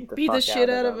beat the shit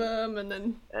out of him, and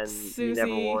then Susie... he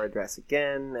never wore a dress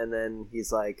again. And then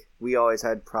he's like, we always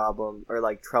had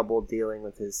trouble dealing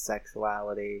with his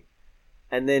sexuality.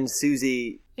 And then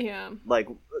Susie,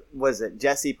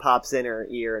 Jesse pops in her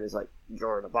ear and is like,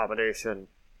 you're an abomination.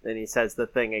 And he says the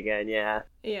thing again, yeah.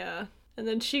 Yeah. And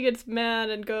then she gets mad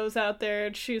and goes out there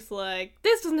and she's like,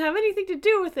 this doesn't have anything to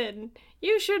do with it. And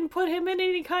you shouldn't put him in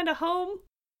any kind of home.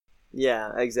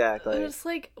 Yeah, exactly. And it's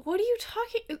like, what are you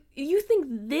talking... You think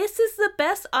this is the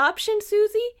best option,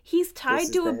 Susie? He's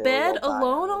tied to a bed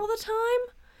alone all the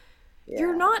time? Yeah.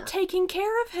 You're not taking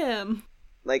care of him.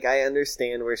 Like, I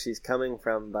understand where she's coming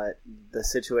from, but the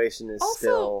situation is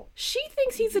also, she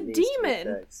thinks he's a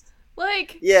demon.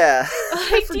 Like, yeah.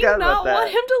 Like, do you not want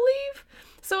him to leave?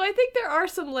 So I think there are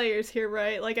some layers here,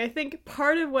 right? Like, I think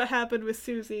part of what happened with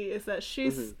Susie is that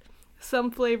she's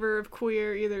some flavor of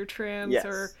queer, either trans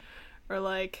or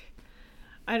like,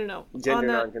 I don't know. Gender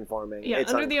nonconforming. Yeah,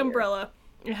 it's under the umbrella.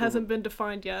 It hasn't been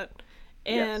defined yet.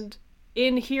 And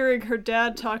in hearing her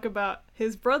dad talk about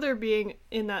his brother being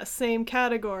in that same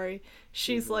category,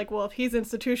 she's like, well, if he's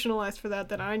institutionalized for that,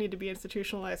 then I need to be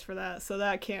institutionalized for that, so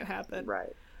that can't happen.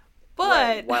 Right. But...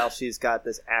 Right. While she's got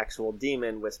this actual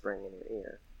demon whispering in her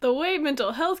ear. The way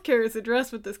mental health care is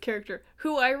addressed with this character,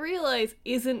 who I realize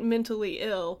isn't mentally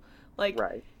ill, like,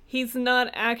 he's not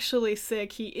actually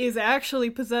sick, he is actually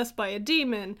possessed by a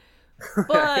demon,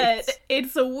 but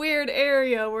it's a weird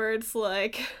area where it's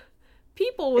like...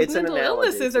 People with mental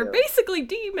illnesses are basically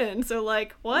demons. So,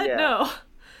 like, what? Yeah. No.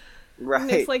 Right.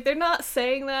 And it's like, they're not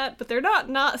saying that, but they're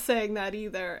not saying that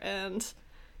either. And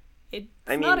it's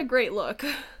not a great look.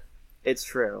 It's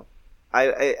true.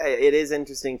 It is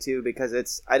interesting, too, because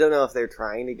it's... I don't know if they're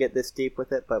trying to get this deep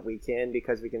with it, but we can,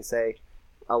 because we can say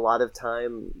a lot of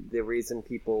time the reason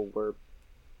people were,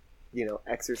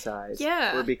 exercised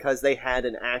were because they had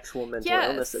an actual mental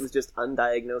illness that was just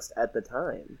undiagnosed at the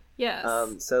time. Yes.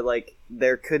 So, like,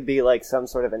 there could be, like, some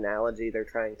sort of analogy they're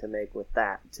trying to make with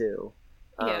that, too.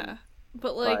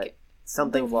 But, like, but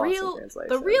something's lost in translation.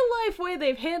 The real-life way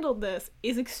they've handled this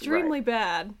is extremely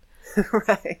bad.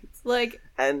 Right. Like...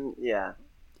 And, yeah.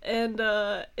 And,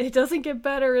 it doesn't get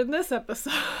better in this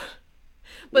episode.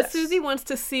 But Susie wants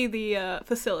to see the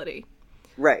facility.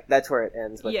 Right, that's where it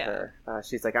ends with her.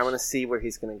 She's like, I want to see where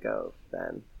he's going to go,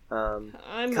 then. I'm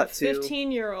a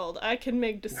 15-year-old. I can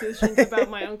make decisions about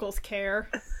my uncle's care.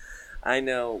 I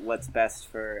know what's best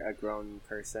for a grown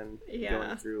person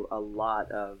going through a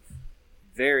lot of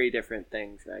very different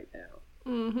things right now.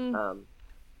 Mm-hmm.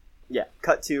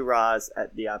 Cut to Roz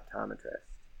at the optometrist.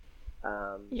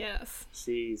 Yes.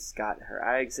 She's got her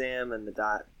eye exam, and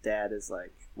the dad is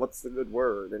like, what's the good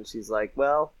word? And she's like,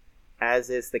 well,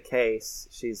 as is the case,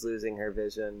 she's losing her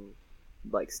vision,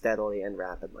 like, steadily and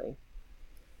rapidly.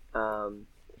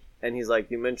 And he's like,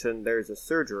 you mentioned there's a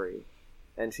surgery.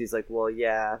 And she's like, well,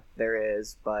 yeah, there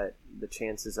is, but the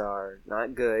chances are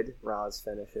not good. Roz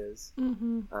finishes.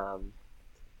 Mm-hmm.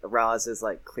 Roz is,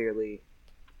 like, clearly,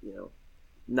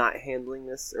 not handling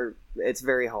this, or it's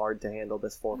very hard to handle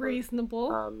this for her.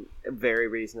 Reasonable. Very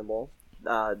reasonable.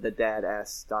 The dad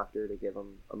asks Doctor to give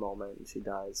him a moment, and she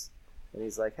does. And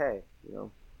he's like, hey,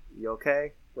 you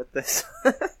okay with this?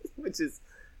 Which is,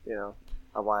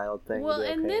 a wild thing. Well, to be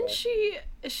okay and then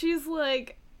with. she's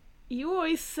like, you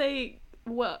always say,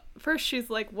 well, first she's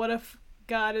like, what if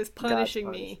God is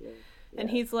punishing me? Yeah. And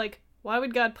he's like, why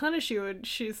would God punish you?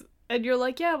 And you're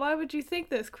like, yeah, why would you think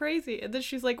this? Crazy. And then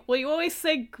she's like, well, you always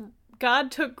say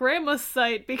God took Grandma's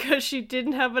sight because she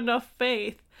didn't have enough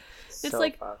faith. So it's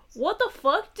like, what the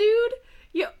fuck, dude?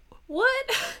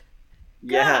 What?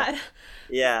 Yeah. God.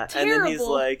 Yeah. Terrible. And then he's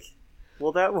like,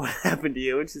 well, that won't happen to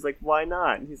you. And she's like, why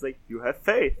not? And he's like, you have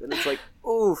faith. And it's like,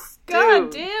 oof, dude.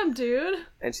 God damn, dude.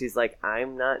 And she's like,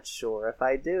 I'm not sure if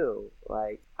I do.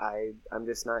 Like, I'm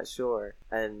just not sure.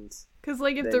 And because,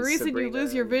 like, if the reason you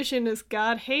lose your vision is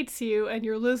God hates you and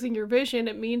you're losing your vision,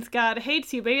 it means God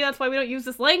hates you. Maybe that's why we don't use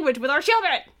this language with our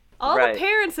children. All the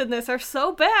parents in this are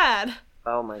so bad.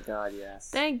 Oh my God, yes.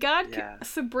 Thank God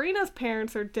Sabrina's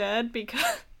parents are dead,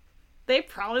 because they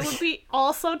probably would be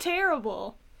also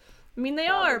terrible. I mean, they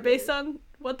are, based on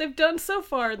what they've done so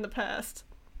far in the past.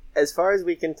 As far as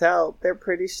we can tell, they're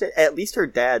pretty shit. At least her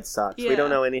dad sucks. Yeah. We don't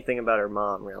know anything about her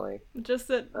mom, really. Just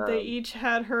that they each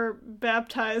had her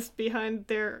baptized behind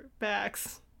their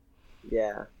backs.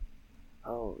 Yeah.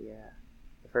 Oh, yeah.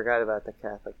 I forgot about the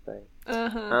Catholic thing.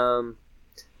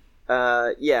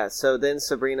 Yeah, so then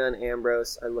Sabrina and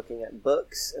Ambrose are looking at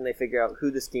books, and they figure out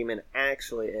who this demon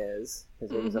actually is.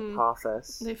 His name is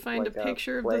Apophis. They find a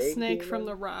picture of the snake demon from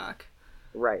the rock.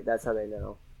 Right, that's how they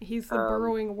know. He's the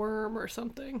burrowing worm or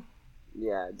something.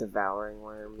 Yeah, devouring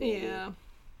worm. Maybe. Yeah.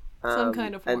 Some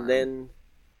kind of worm. And then,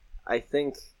 I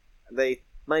think they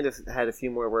might have had a few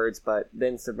more words, but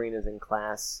then Sabrina's in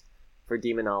class for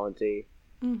demonology.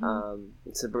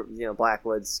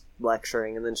 Blackwood's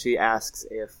lecturing, and then she asks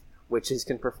if witches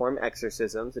can perform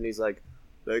exorcisms, and he's like,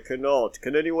 they cannot.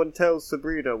 Can anyone tell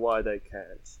Sabrina why they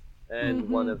can't? And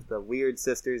one of the weird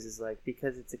sisters is like,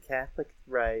 because it's a Catholic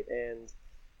rite, and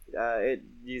it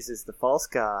uses the false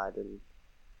god. And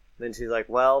then she's like,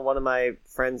 well, one of my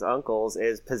friend's uncles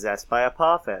is possessed by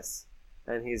Apophis.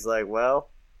 And he's like, well,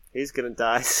 he's gonna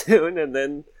die soon, and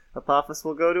then Apophis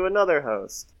will go to another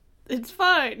host. It's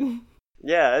fine.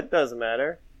 Yeah, it doesn't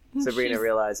matter. Sabrina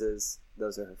realizes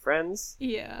those are her friends.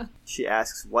 Yeah. She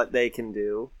asks what they can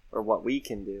do, or what we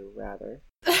can do, rather.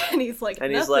 And he's like,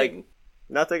 and nothing. He's like,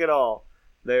 nothing at all.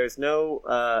 There's no,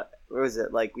 what was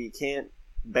it, like, we can't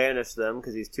banish them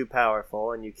because he's too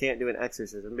powerful, and you can't do an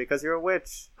exorcism because you're a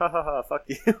witch. Ha ha ha, fuck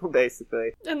you,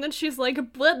 basically. And then she's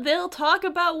like, but they'll talk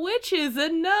about witches,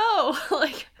 and no!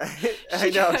 Like,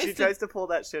 I know, she tries to pull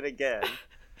that shit again.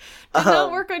 Did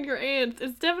not work on your aunt.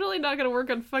 It's definitely not gonna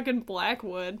work on fucking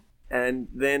Blackwood. And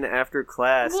then after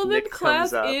class, Nick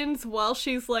class comes up. ends while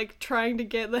she's like trying to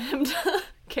get them to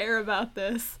care about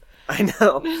this. I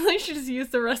know. Like she just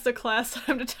used the rest of class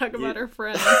time to talk about her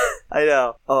friends. I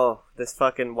know. Oh, this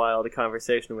fucking wild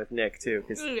conversation with Nick too,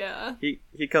 because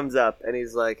he comes up and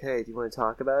he's like, "Hey, do you want to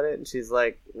talk about it?" And she's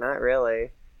like, "Not really."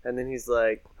 And then he's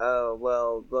like, "Oh,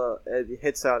 well, it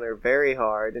hits on her very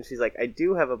hard." And she's like, "I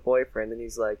do have a boyfriend." And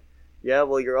he's like, "Yeah,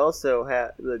 well, you're also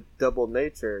the double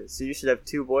nature, so you should have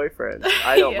two boyfriends.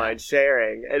 I don't mind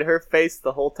sharing." And her face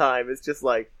the whole time is just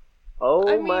like,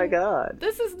 oh my god.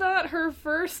 This is not her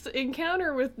first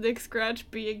encounter with Nick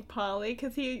Scratch being poly,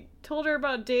 because he told her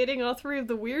about dating all three of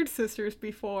the Weird Sisters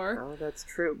before. Oh, that's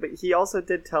true. But he also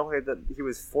did tell her that he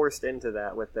was forced into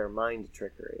that with their mind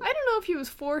trickery. I don't know if he was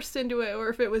forced into it or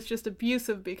if it was just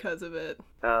abusive because of it.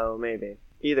 Oh, maybe.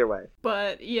 Either way.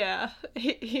 But, yeah.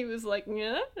 He was like,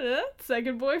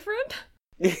 second boyfriend?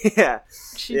 Yeah.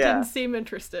 She didn't seem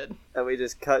interested. And we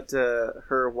just cut to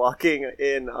her walking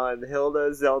in on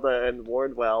Hilda, Zelda, and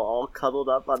Wardwell all cuddled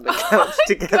up on the couch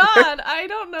together. Oh my god, I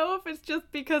don't know if it's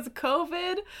just because of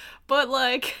COVID, but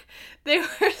like, they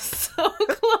were so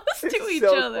close to each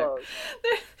other. Close.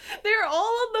 They're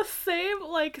all on the same,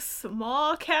 like,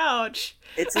 small couch.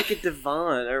 It's like a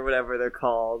divan, or whatever they're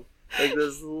called. Like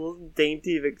this little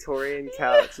dainty Victorian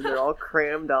couch, and they're all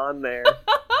crammed on there.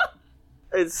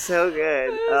 It's so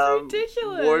good. It's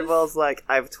ridiculous. Wardwell's like,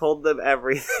 I've told them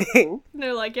everything. And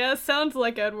they're like, yeah, sounds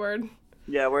like Edward.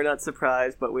 Yeah, we're not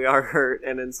surprised, but we are hurt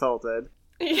and insulted.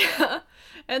 Yeah.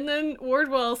 And then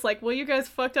Wardwell's like, well, you guys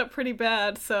fucked up pretty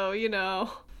bad, so, you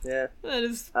know. Yeah.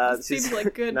 That seems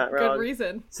like good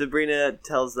reason. Sabrina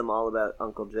tells them all about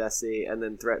Uncle Jesse and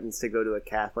then threatens to go to a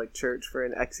Catholic church for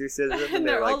an exorcism. And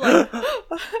they're all like,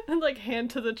 and like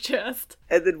hand to the chest.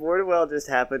 And then Wardwell just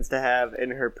happens to have in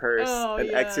her purse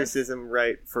an exorcism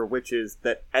rite for witches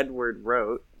that Edward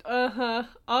wrote.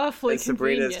 Awfully and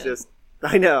convenient.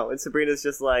 And Sabrina's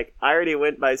just like, I already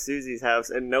went by Susie's house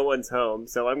and no one's home,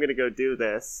 so I'm gonna go do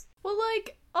this. Well,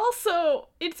 like, also,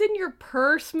 it's in your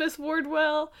purse, Miss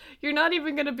Wardwell. You're not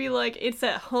even gonna be like, it's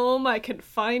at home, I can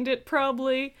find it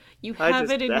probably. You have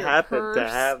it in your purse. I just happen to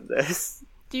have this.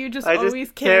 Do you just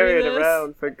always carry it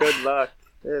around for good luck.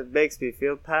 It makes me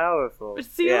feel powerful.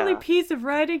 It's the only piece of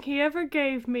writing he ever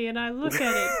gave me, and I look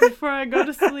at it before I go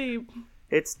to sleep.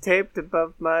 It's taped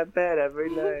above my bed every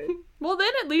night. Well,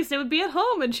 then at least it would be at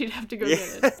home, and she'd have to go get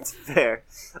it. That's fair.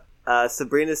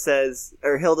 Sabrina says,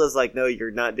 or Hilda's like, no,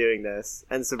 you're not doing this.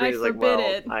 And Sabrina's like,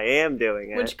 well, I am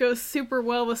doing it. Which goes super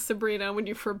well with Sabrina when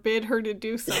you forbid her to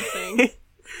do something.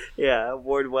 Yeah,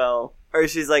 Wardwell. Or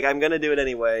she's like, I'm gonna do it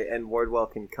anyway, and Wardwell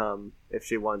can come if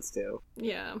she wants to.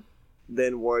 Yeah.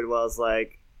 Then Wardwell's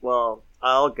like, well,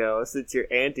 I'll go, since your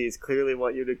aunties clearly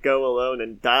want you to go alone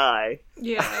and die.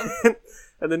 Yeah.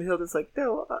 And then Hilda's like,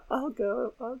 no, I'll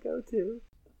go too.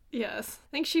 Yes.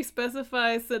 I think she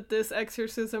specifies that this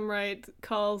exorcism rite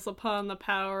calls upon the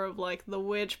power of, like, the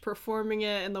witch performing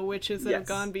it and the witches that have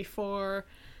gone before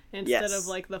instead of,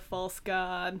 like, the false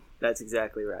god. That's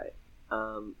exactly right.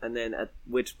 And then at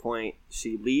which point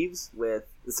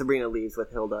Sabrina leaves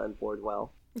with Hilda and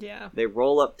Wardwell. Yeah. They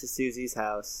roll up to Susie's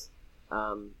house.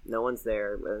 No one's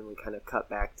there, and we kind of cut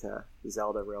back to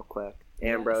Zelda real quick.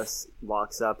 Ambrose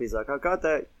walks up. He's like, "I got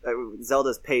that."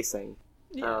 Zelda's pacing,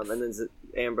 yes. And then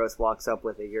Ambrose walks up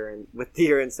with the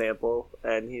urine sample,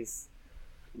 and he's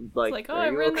like, "Oh, I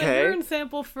ran that urine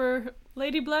sample for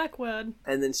Lady Blackwood."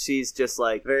 And then she's just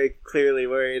like very clearly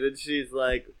worried, and she's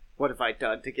like, "What have I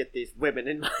done to get these women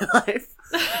in my life?"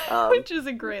 Which is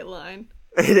a great line.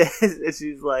 It is. And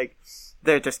she's like,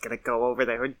 "They're just gonna go over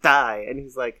there and die," and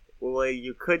he's like, "Well,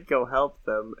 you could go help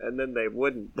them, and then they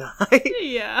wouldn't die."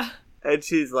 Yeah. And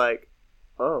she's like,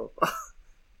 "Oh."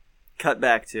 Cut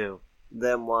back to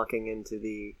them walking into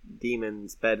the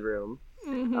demon's bedroom.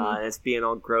 Mm-hmm. And it's being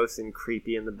all gross and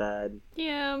creepy in the bed.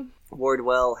 Yeah.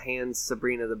 Wardwell hands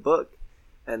Sabrina the book,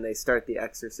 and they start the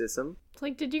exorcism. It's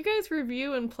like, did you guys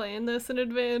review and plan this in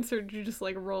advance, or did you just,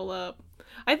 like, roll up?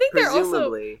 I think they're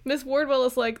also... Miss Wardwell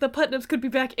is like, the Putnams could be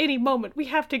back any moment. We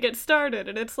have to get started.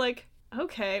 And it's like,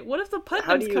 okay, what if the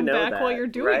Putnams come back while you're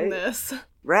doing this?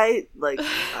 Right? Like,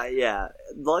 yeah.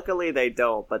 Luckily they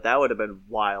don't, but that would have been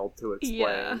wild to explain.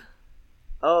 Yeah.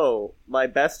 Oh, my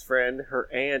best friend, her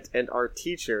aunt, and our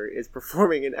teacher is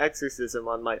performing an exorcism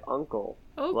on my uncle.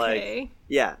 Okay. Like,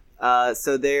 yeah.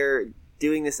 So they're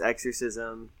doing this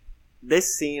exorcism.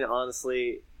 This scene,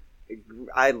 honestly,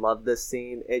 I love this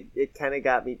scene. It kind of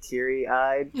got me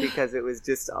teary-eyed because it was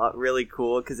just really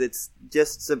cool because it's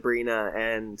just Sabrina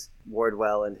and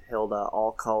Wardwell and Hilda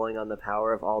all calling on the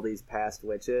power of all these past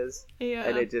witches. Yeah.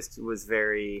 And it just was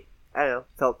very, I don't know,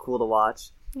 felt cool to watch.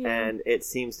 Yeah. And it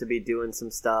seems to be doing some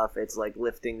stuff. It's like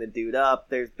lifting the dude up.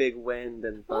 There's big wind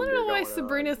and thunder. I don't know why going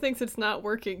Sabrina on. thinks it's not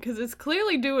working, because it's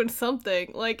clearly doing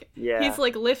something. Like, Yeah. he's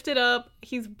like lifted up,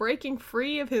 he's breaking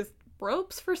free of his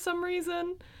ropes for some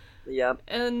reason. Yep.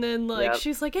 And then, like,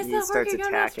 she's like, it's He not starts working,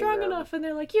 I'm not strong attacking them. enough. And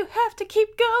they're like, you have to keep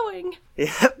going.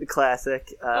 Yep,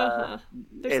 classic. There's,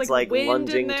 It's like wind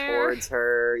lunging in there. towards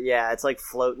her. Yeah, it's like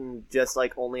floating, just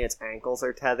like only its ankles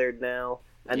are tethered now.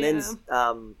 And then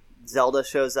Zelda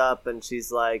shows up and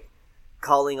she's like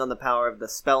calling on the power of the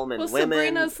Spellman women.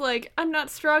 Sabrina's like, I'm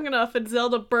not strong enough, and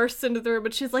Zelda bursts into the room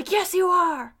and she's like, yes, you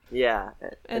are. Yeah,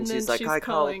 and she's like, I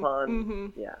calling. call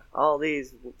upon all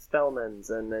these Spellmans,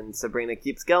 and then Sabrina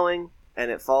keeps going, and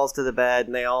it falls to the bed,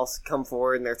 and they all come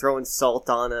forward, and they're throwing salt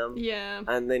on him. Yeah.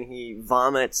 And then he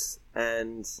vomits,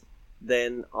 and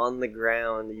then on the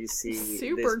ground you see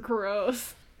super this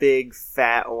gross big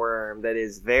fat worm that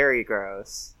is very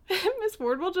gross. Miss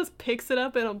Wardwell just picks it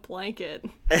up in a blanket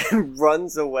and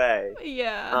runs away.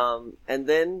 Yeah. And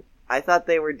then I thought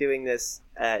they were doing this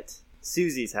at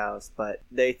Susie's house, but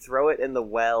they throw it in the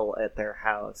well at their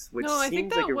house, which no, I seems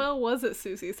think that like well was at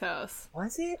Susie's house.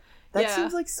 Was it? That Yeah.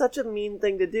 seems like such a mean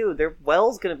thing to do. Their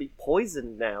well's gonna be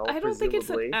poisoned now. I don't think it's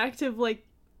an presumably. active, like,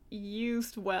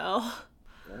 used well.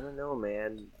 I don't know,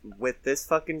 man. With this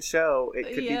fucking show, it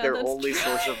could be their that's only true.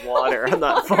 source of water on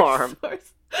that farm.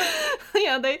 Source.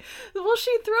 Yeah,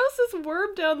 she throws this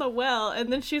worm down the well,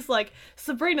 and then she's like,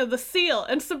 Sabrina, the seal,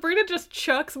 and Sabrina just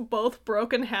chucks both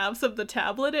broken halves of the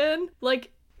tablet in,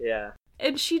 like, Yeah.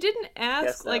 and she didn't Guess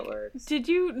ask, that like, works. did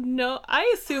you know, I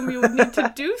assume you would need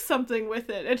to do something with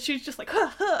it, and she's just like,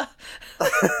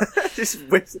 Just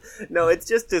whips. No, it's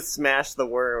just to smash the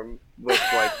worm with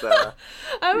like the.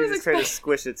 I was just trying to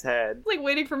squish its head. like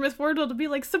waiting for Miss Wardwell to be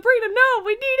like, Sabrina, no,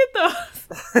 we needed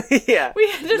those. Yeah, We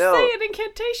had to say an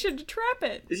incantation to trap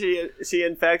it. She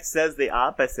in fact says the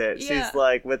opposite. Yeah. She's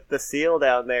like, with the seal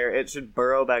down there, it should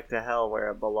burrow back to hell where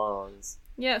it belongs.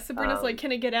 Yeah, Sabrina's like,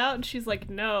 can it get out? And she's like,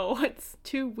 no, it's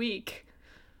too weak.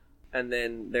 And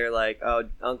then they're like, oh,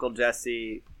 Uncle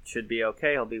Jesse should be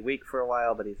okay. He'll be weak for a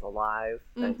while, but he's alive.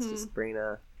 Thanks to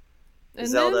Sabrina. And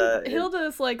Zelda then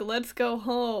Hilda's like, let's go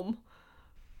home.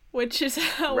 Which is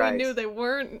how Right. we knew they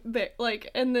weren't there. Like,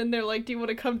 and then they're like, do you want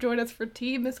to come join us for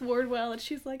tea, Miss Wardwell? And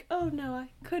she's like, oh no, I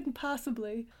couldn't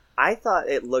possibly. I thought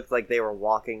it looked like they were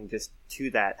walking just to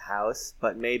that house,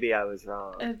 but maybe I was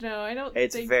wrong. No, I don't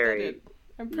It's think very- that it...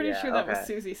 I'm pretty yeah, sure that was okay.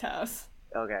 Susie's house.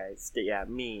 Okay, yeah,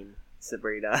 mean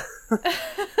Sabrina.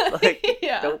 Like,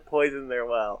 Yeah. don't poison their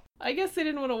well. I guess they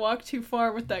didn't want to walk too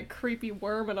far with that creepy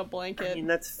worm in a blanket. I mean,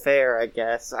 that's fair, I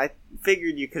guess. I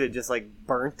figured you could have just, like,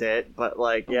 burnt it, but,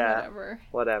 like, yeah.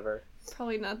 Whatever.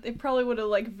 Probably not. They probably would have,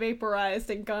 like, vaporized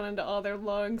and gone into all their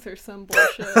lungs or some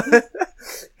bullshit.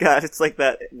 God, it's like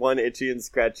that one Itchy and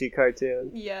Scratchy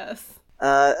cartoon. Yes.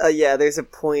 Yeah, there's a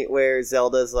point where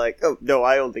Zelda's like, oh, no,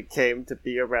 I only came to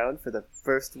be around for the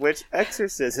first witch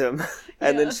exorcism.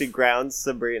 And then she grounds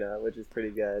Sabrina, which is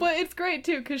pretty good. But it's great,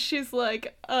 too, because she's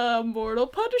like, mortal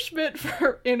punishment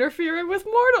for interfering with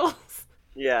mortals.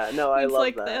 Yeah, no, I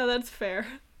love that. Yeah, that's fair.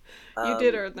 You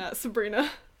did earn that, Sabrina.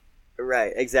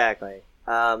 Right, exactly.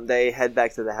 They head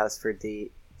back to the house for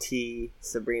tea.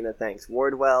 Sabrina thanks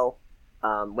Wardwell.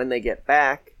 When they get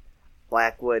back,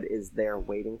 Blackwood is there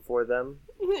waiting for them.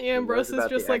 Ambrose is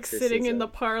just like sitting in the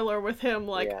parlor with him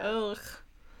like, ugh.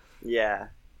 Yeah.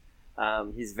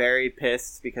 He's very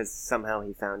pissed because somehow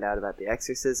he found out about the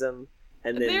exorcism.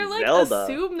 And then they're like, Zelda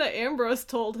assume that Ambrose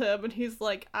told him, and he's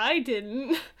like, I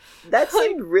didn't. That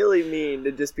seemed really mean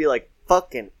to just be like,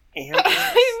 fucking Ambrose.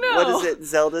 I know. What is it?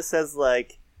 Zelda says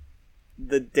like,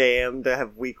 the damned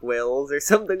have weak wills or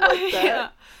something like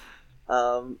that.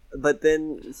 Yeah. But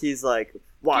then he's like,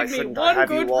 why shouldn't I have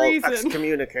you all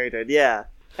excommunicated? Yeah.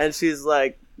 And she's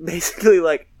like, basically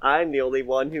like, I'm the only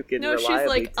one who can reliably she's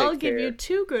like, I'll give you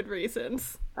 2 good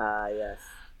reasons. Yes.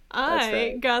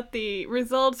 I got the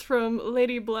results from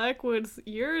Lady Blackwood's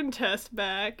urine test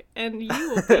back, and you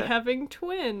will be having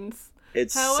twins.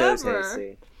 However, so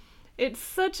tasty. It's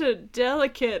such a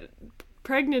delicate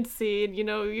pregnancy,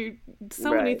 and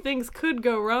so many things could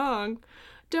go wrong.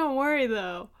 Don't worry,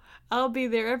 though. I'll be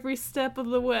there every step of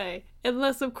the way.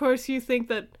 Unless, of course, you think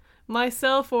that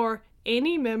myself or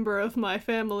any member of my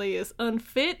family is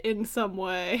unfit in some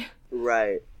way.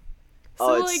 Right.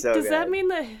 So, does that mean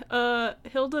that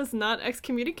Hilda's not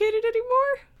excommunicated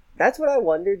anymore? That's what I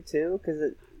wondered, too,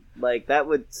 because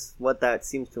what that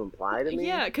seems to imply to me.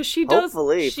 Yeah, because she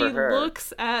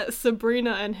looks at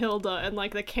Sabrina and Hilda, and,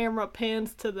 the camera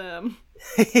pans to them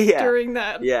during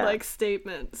that,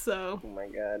 statement, so... Oh my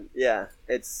god. Yeah,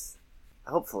 it's...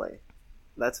 Hopefully.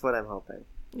 That's what I'm hoping.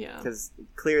 Yeah. Because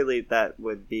clearly that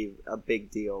would be a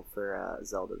big deal for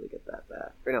Zelda to get that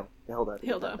back. Or no, Hilda to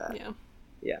get that back. Yeah.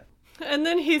 Yeah. And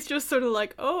then he's just sort of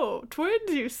like, oh,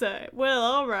 twins, you say? Well,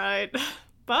 alright.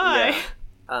 Bye.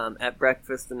 Yeah. At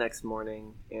breakfast the next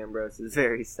morning, Ambrose is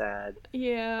very sad.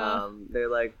 Yeah. They're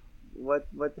like, what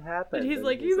happened? And he's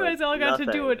like, you guys all got to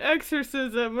do an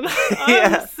exorcism, and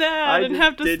I'm sad and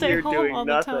have to stay home all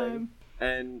the time.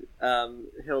 And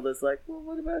Hilda's like, well,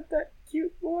 what about that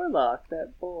cute warlock,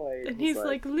 that boy? And he's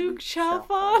like, Luke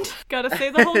Chalfont? Gotta say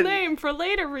the whole name for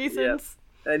later reasons.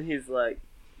 Yep. And he's like,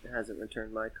 hasn't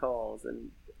returned my calls. And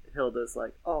Hilda's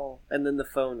like, oh. And then the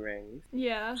phone rings.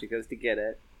 Yeah. She goes to get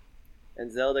it.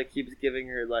 And Zelda keeps giving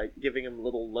him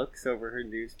little looks over her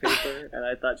newspaper. And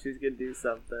I thought she was going to do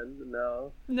something.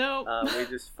 No. We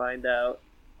just find out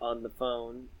on the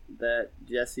phone that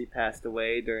Jesse passed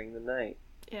away during the night.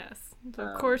 Yes. So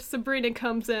of course, Sabrina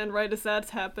comes in right as that's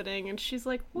happening, and she's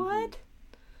like, what?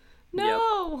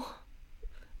 No! Yep.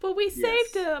 But we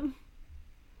saved him!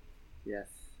 Yes.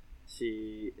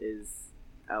 She is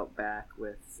out back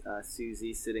with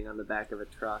Susie sitting on the back of a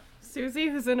truck. Susie,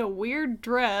 who's in a weird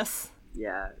dress.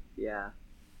 Yeah.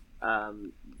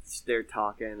 They're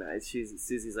talking.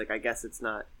 Susie's like, I guess it's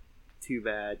not too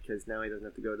bad, because now he doesn't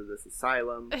have to go to this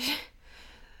asylum.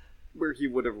 Where he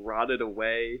would have rotted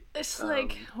away. It's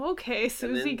like, okay,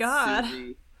 Susie, God.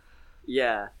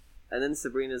 Yeah. And then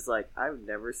Sabrina's like, I've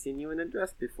never seen you in a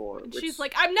dress before. And she's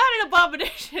like, I'm not an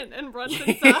abomination, and runs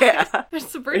inside. And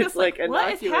Sabrina's like,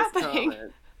 what is happening?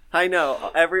 Comment. I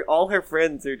know. All her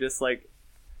friends are just like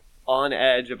on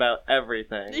edge about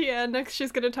everything. Yeah, next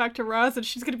she's gonna talk to Roz, and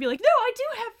she's gonna be like, no, I do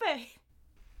have faith.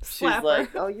 Slap she's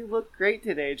like, oh, you look great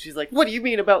today. And she's like, what do you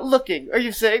mean about looking? Are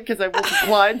you saying because I won't be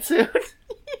blind soon?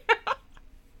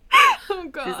 Oh,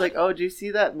 God. She's like, oh, did you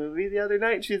see that movie the other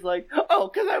night? She's like,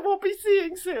 oh, because I won't be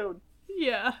seeing soon.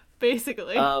 Yeah,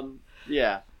 basically.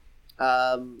 Yeah.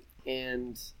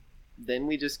 And then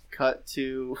we just cut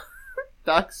to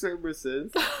Doc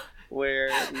Services, where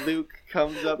Luke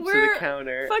comes up to the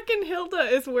counter. Fucking Hilda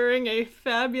is wearing a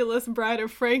fabulous Bride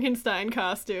of Frankenstein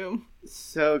costume.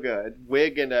 So good.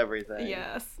 Wig and everything.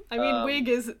 Yes. I mean, wig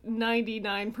is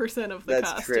 99% of the costume.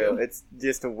 That's true. It's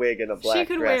just a wig and a black dress.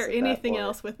 She could wear anything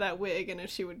else with that wig, and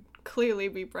she would clearly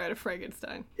be Bride of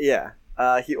Frankenstein. Yeah.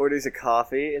 He orders a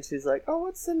coffee, and she's like, oh,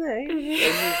 what's the name? And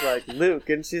he's like, Luke.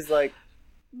 And she's like,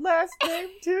 last name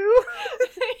too?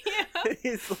 Yeah.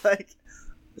 He's like,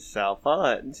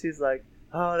 Chalfont. And she's like,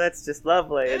 oh, that's just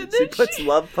lovely. And she puts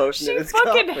love potion in his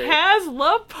coffee. She fucking has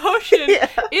love potion. Yeah.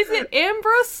 Is it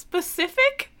Ambrose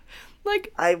specific?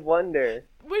 I wonder.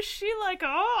 Was she like,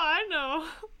 oh, I know.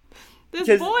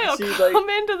 This boy will come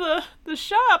into the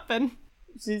shop and...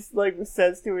 she's like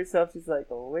says to herself, she's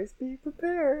like, always be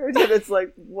prepared. And it's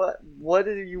like, what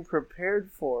are you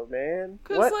prepared for, man?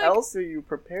 What like, else are you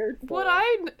prepared for? What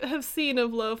I have seen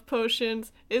of love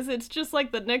potions is it's just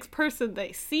like the next person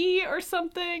they see or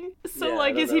something. So yeah,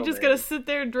 like, is he just gonna sit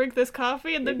there and drink this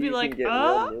coffee and then be like, real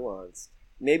nuanced.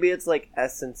 Maybe it's like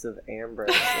essence of ambrose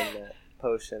in that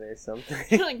potion or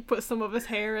something. Like put some of his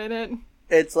hair in it.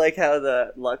 It's like how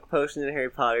the luck potion in Harry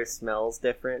Potter smells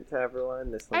different to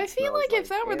everyone. This one I feel like if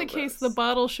that were the case, the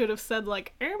bottle should have said,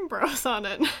 like, Ambrose on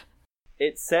it.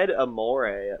 It said Amore,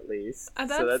 at least.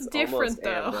 That's different,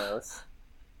 though.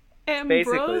 Ambrose.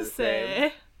 Basically the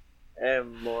same.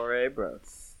 Amore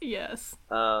Bros. Yes.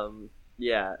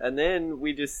 Yeah, and then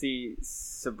we just see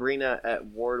Sabrina at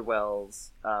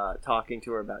Wardwell's talking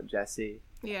to her about Jesse.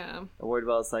 Yeah. And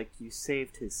Wardwell's like, you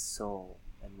saved his soul.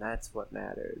 And that's what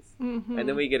matters. Mm-hmm. And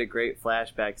then we get a great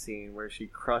flashback scene where she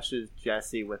crushes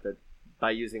Jesse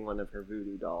by using one of her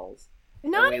voodoo dolls.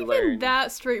 Not even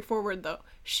that straightforward, though.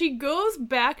 She goes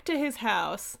back to his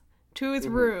house, to his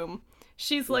room.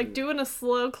 She's, like, doing a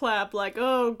slow clap, like,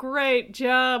 oh, great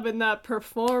job in that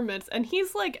performance. And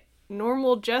he's, like,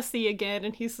 normal Jesse again,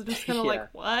 and he's just kind of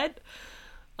like, what?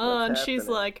 And she's,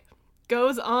 like,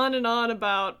 goes on and on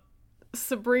about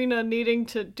Sabrina needing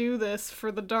to do this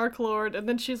for the Dark Lord, and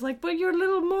then she's like, but your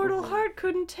little mortal heart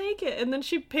couldn't take it, and then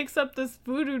she picks up this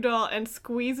voodoo doll and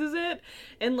squeezes it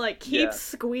and like keeps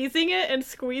squeezing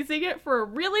it for a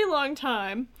really long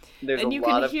time. And you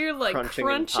can hear like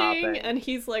crunching and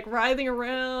he's like writhing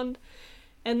around,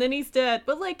 and then he's dead.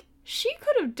 But like, she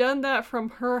could have done that from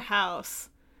her house.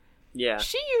 Yeah.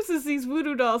 She uses these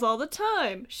voodoo dolls all the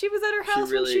time. She was at her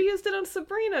house when she used it on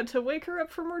Sabrina to wake her up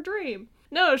from her dream.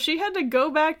 No, she had to go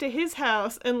back to his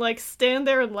house and, like, stand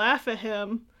there and laugh at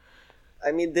him.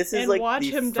 I mean, this is, like,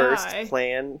 the first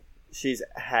plan she's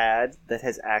had that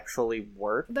has actually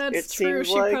worked. That's true.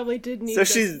 She probably did need So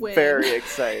she's very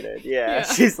excited. Yeah.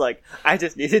 She's like, I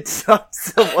just needed to talk to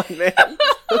someone, man.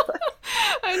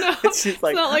 I know. She's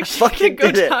like, it's not like she could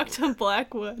go talk to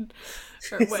Blackwood.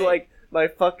 She's like, my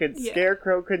fucking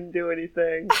scarecrow couldn't do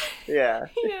anything. Yeah.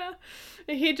 Yeah.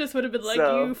 He just would have been like,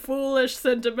 you foolish,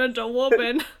 sentimental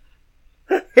woman.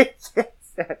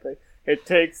 Exactly. It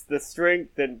takes the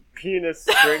strength and penis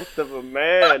strength of a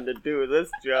man to do this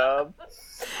job.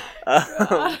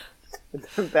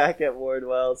 Back at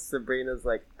Wardwell, Sabrina's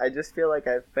like, I just feel like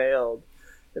I failed.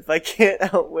 If I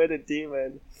can't outwit a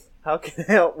demon, how can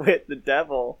I outwit the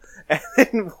devil? And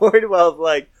then Wardwell's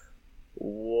like,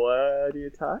 what are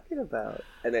you talking about?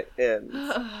 And it ends.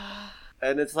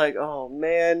 And it's like, oh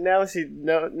man, now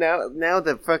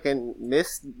the fucking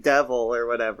Miss Devil or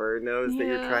whatever knows that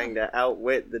you're trying to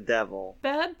outwit the devil.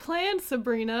 Bad plan,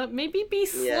 Sabrina. Maybe be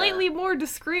slightly more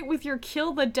discreet with your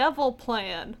kill the devil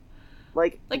plan.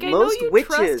 Like most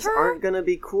witches aren't gonna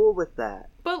be cool with that.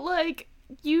 But like,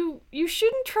 you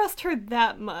shouldn't trust her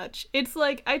that much. It's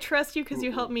like, I trust you because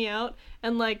you helped me out,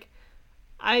 and like,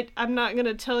 I'm not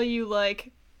gonna tell you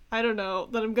like, I don't know,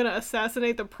 that I'm gonna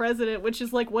assassinate the president, which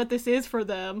is like what this is for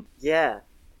them. Yeah.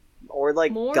 Or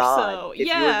like more God. So. If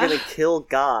you were gonna kill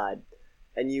God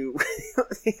and you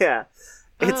yeah.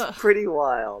 It's pretty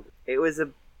wild.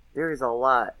 There's a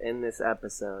lot in this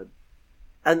episode.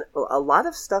 And a lot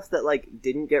of stuff that like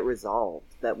didn't get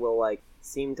resolved that will like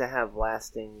seem to have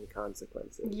lasting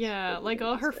consequences. Yeah, like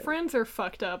all her friends are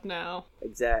fucked up now.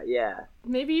 Yeah.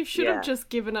 Maybe you should have just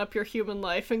given up your human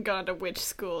life and gone to witch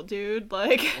school, dude.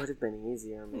 Like, it would have been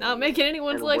easier, man. Not making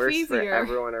anyone's life easier. For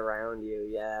everyone around you,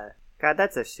 yeah. God,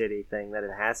 that's a shitty thing that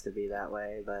it has to be that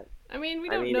way, but I mean, we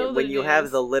don't know that when you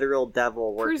have the literal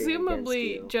devil working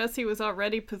presumably against you. Jesse was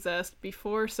already possessed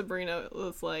before Sabrina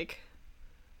was like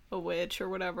a witch or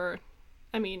whatever.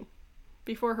 I mean,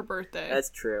 before her birthday.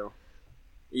 That's true.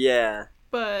 Yeah.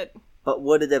 But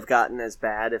would it have gotten as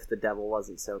bad if the devil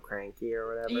wasn't so cranky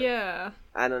or whatever? Yeah.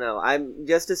 I don't know. I'm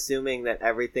just assuming that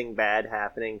everything bad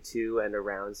happening to and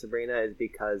around Sabrina is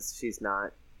because she's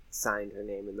not signed her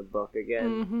name in the book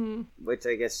again. Mm-hmm. Which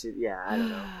I guess I don't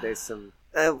know. There's some...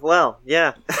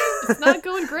 yeah. It's not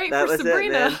going great for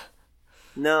Sabrina. It,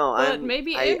 no, but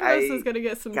maybe Ambrose is going to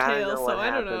get some tails, so I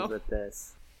don't know. With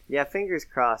this. Yeah, fingers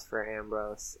crossed for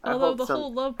Ambrose. Although the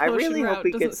whole love potion route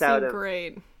doesn't seem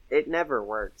great. It never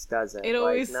works, does it? It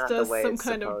always does some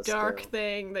kind of dark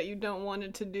thing that you don't want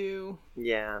it to do.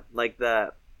 Yeah, like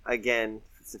again,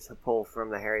 to pull from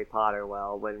the Harry Potter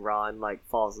well, when Ron like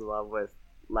falls in love with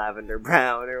Lavender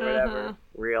Brown or whatever,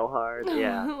 real hard.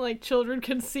 Yeah, like children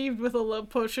conceived with a love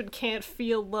potion can't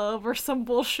feel love or some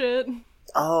bullshit.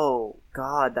 Oh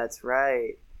God, that's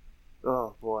right.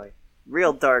 Oh boy.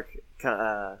 real dark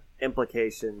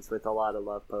implications with a lot of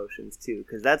love potions too,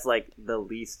 because that's like the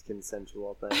least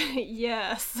consensual thing.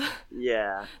 Yes.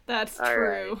 Yeah. That's All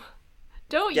true. Right.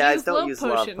 Don't use love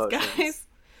potions, guys.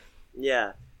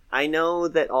 Yeah. I know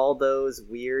that all those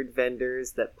weird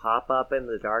vendors that pop up in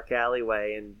the dark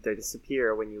alleyway and they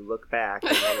disappear when you look back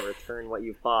and want to return what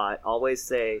you bought always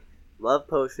say, love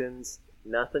potions,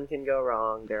 nothing can go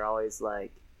wrong. They're always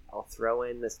like, I'll throw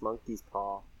in this monkey's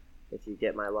paw if you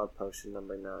get my love potion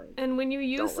number 9. And when you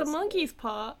use the monkey's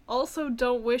paw, also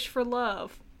don't wish for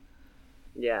love.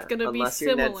 Yeah, it's gonna unless be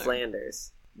you're similar. Ned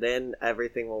Flanders. Then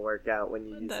everything will work out when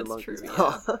you use the monkey's true,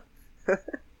 paw. Yeah.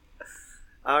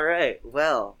 All right,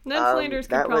 well. Ned Flanders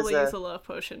could probably use a love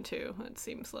potion too, it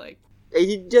seems like.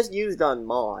 He just used on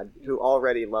Maud, who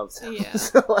already loves him. Yeah.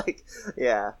 So, like,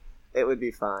 yeah, it would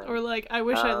be fine. Or, like, I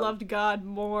wish I loved God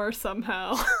more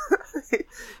somehow.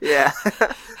 Yeah.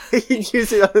 He'd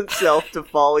use it on himself to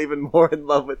fall even more in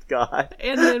love with God.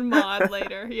 And then Maud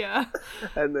later, yeah.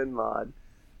 And then Maud.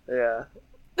 Yeah.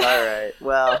 Alright,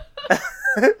 well,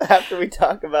 after we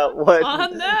talk about what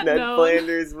Ned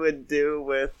Flanders would do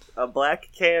with a black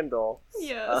candle,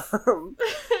 yes.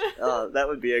 That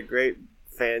would be a great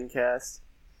fan cast.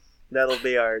 That'll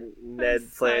be our Ned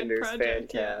Flanders fan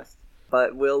cast. Yeah.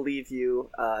 But we'll leave you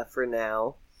for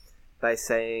now by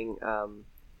saying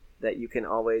that you can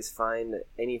always find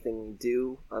anything we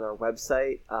do on our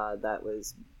website. That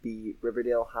was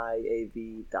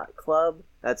riverdalehighav.club.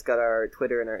 That's got our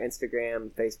Twitter and our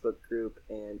Instagram, Facebook group,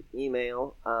 and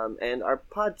email. And our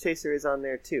Podchaser is on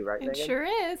there too, right, Megan? It sure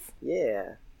is.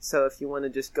 Yeah. So if you want to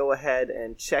just go ahead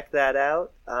and check that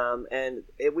out,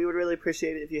 we would really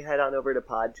appreciate it if you head on over to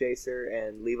Podchaser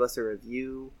and leave us a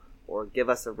review or give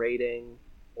us a rating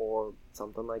or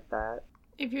something like that.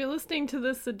 If you're listening to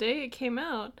this the day it came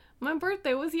out, my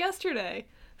birthday was yesterday.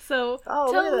 So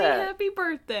tell me happy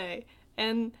birthday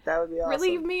and that would be awesome.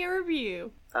 Leave me a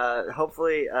review.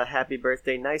 Hopefully a happy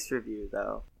birthday nice review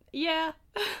though. Yeah.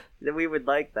 We would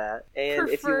like that. And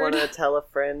if you want to tell a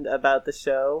friend about the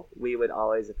show, we would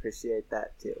always appreciate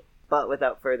that too. But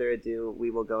without further ado,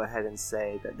 we will go ahead and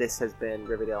say that this has been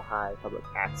Riverdale High Public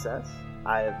Access.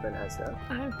 I have been Ezra.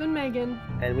 I have been Megan.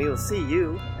 And we will see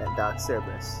you at Doc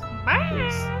Cerberus.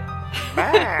 Bye!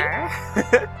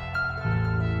 Bye!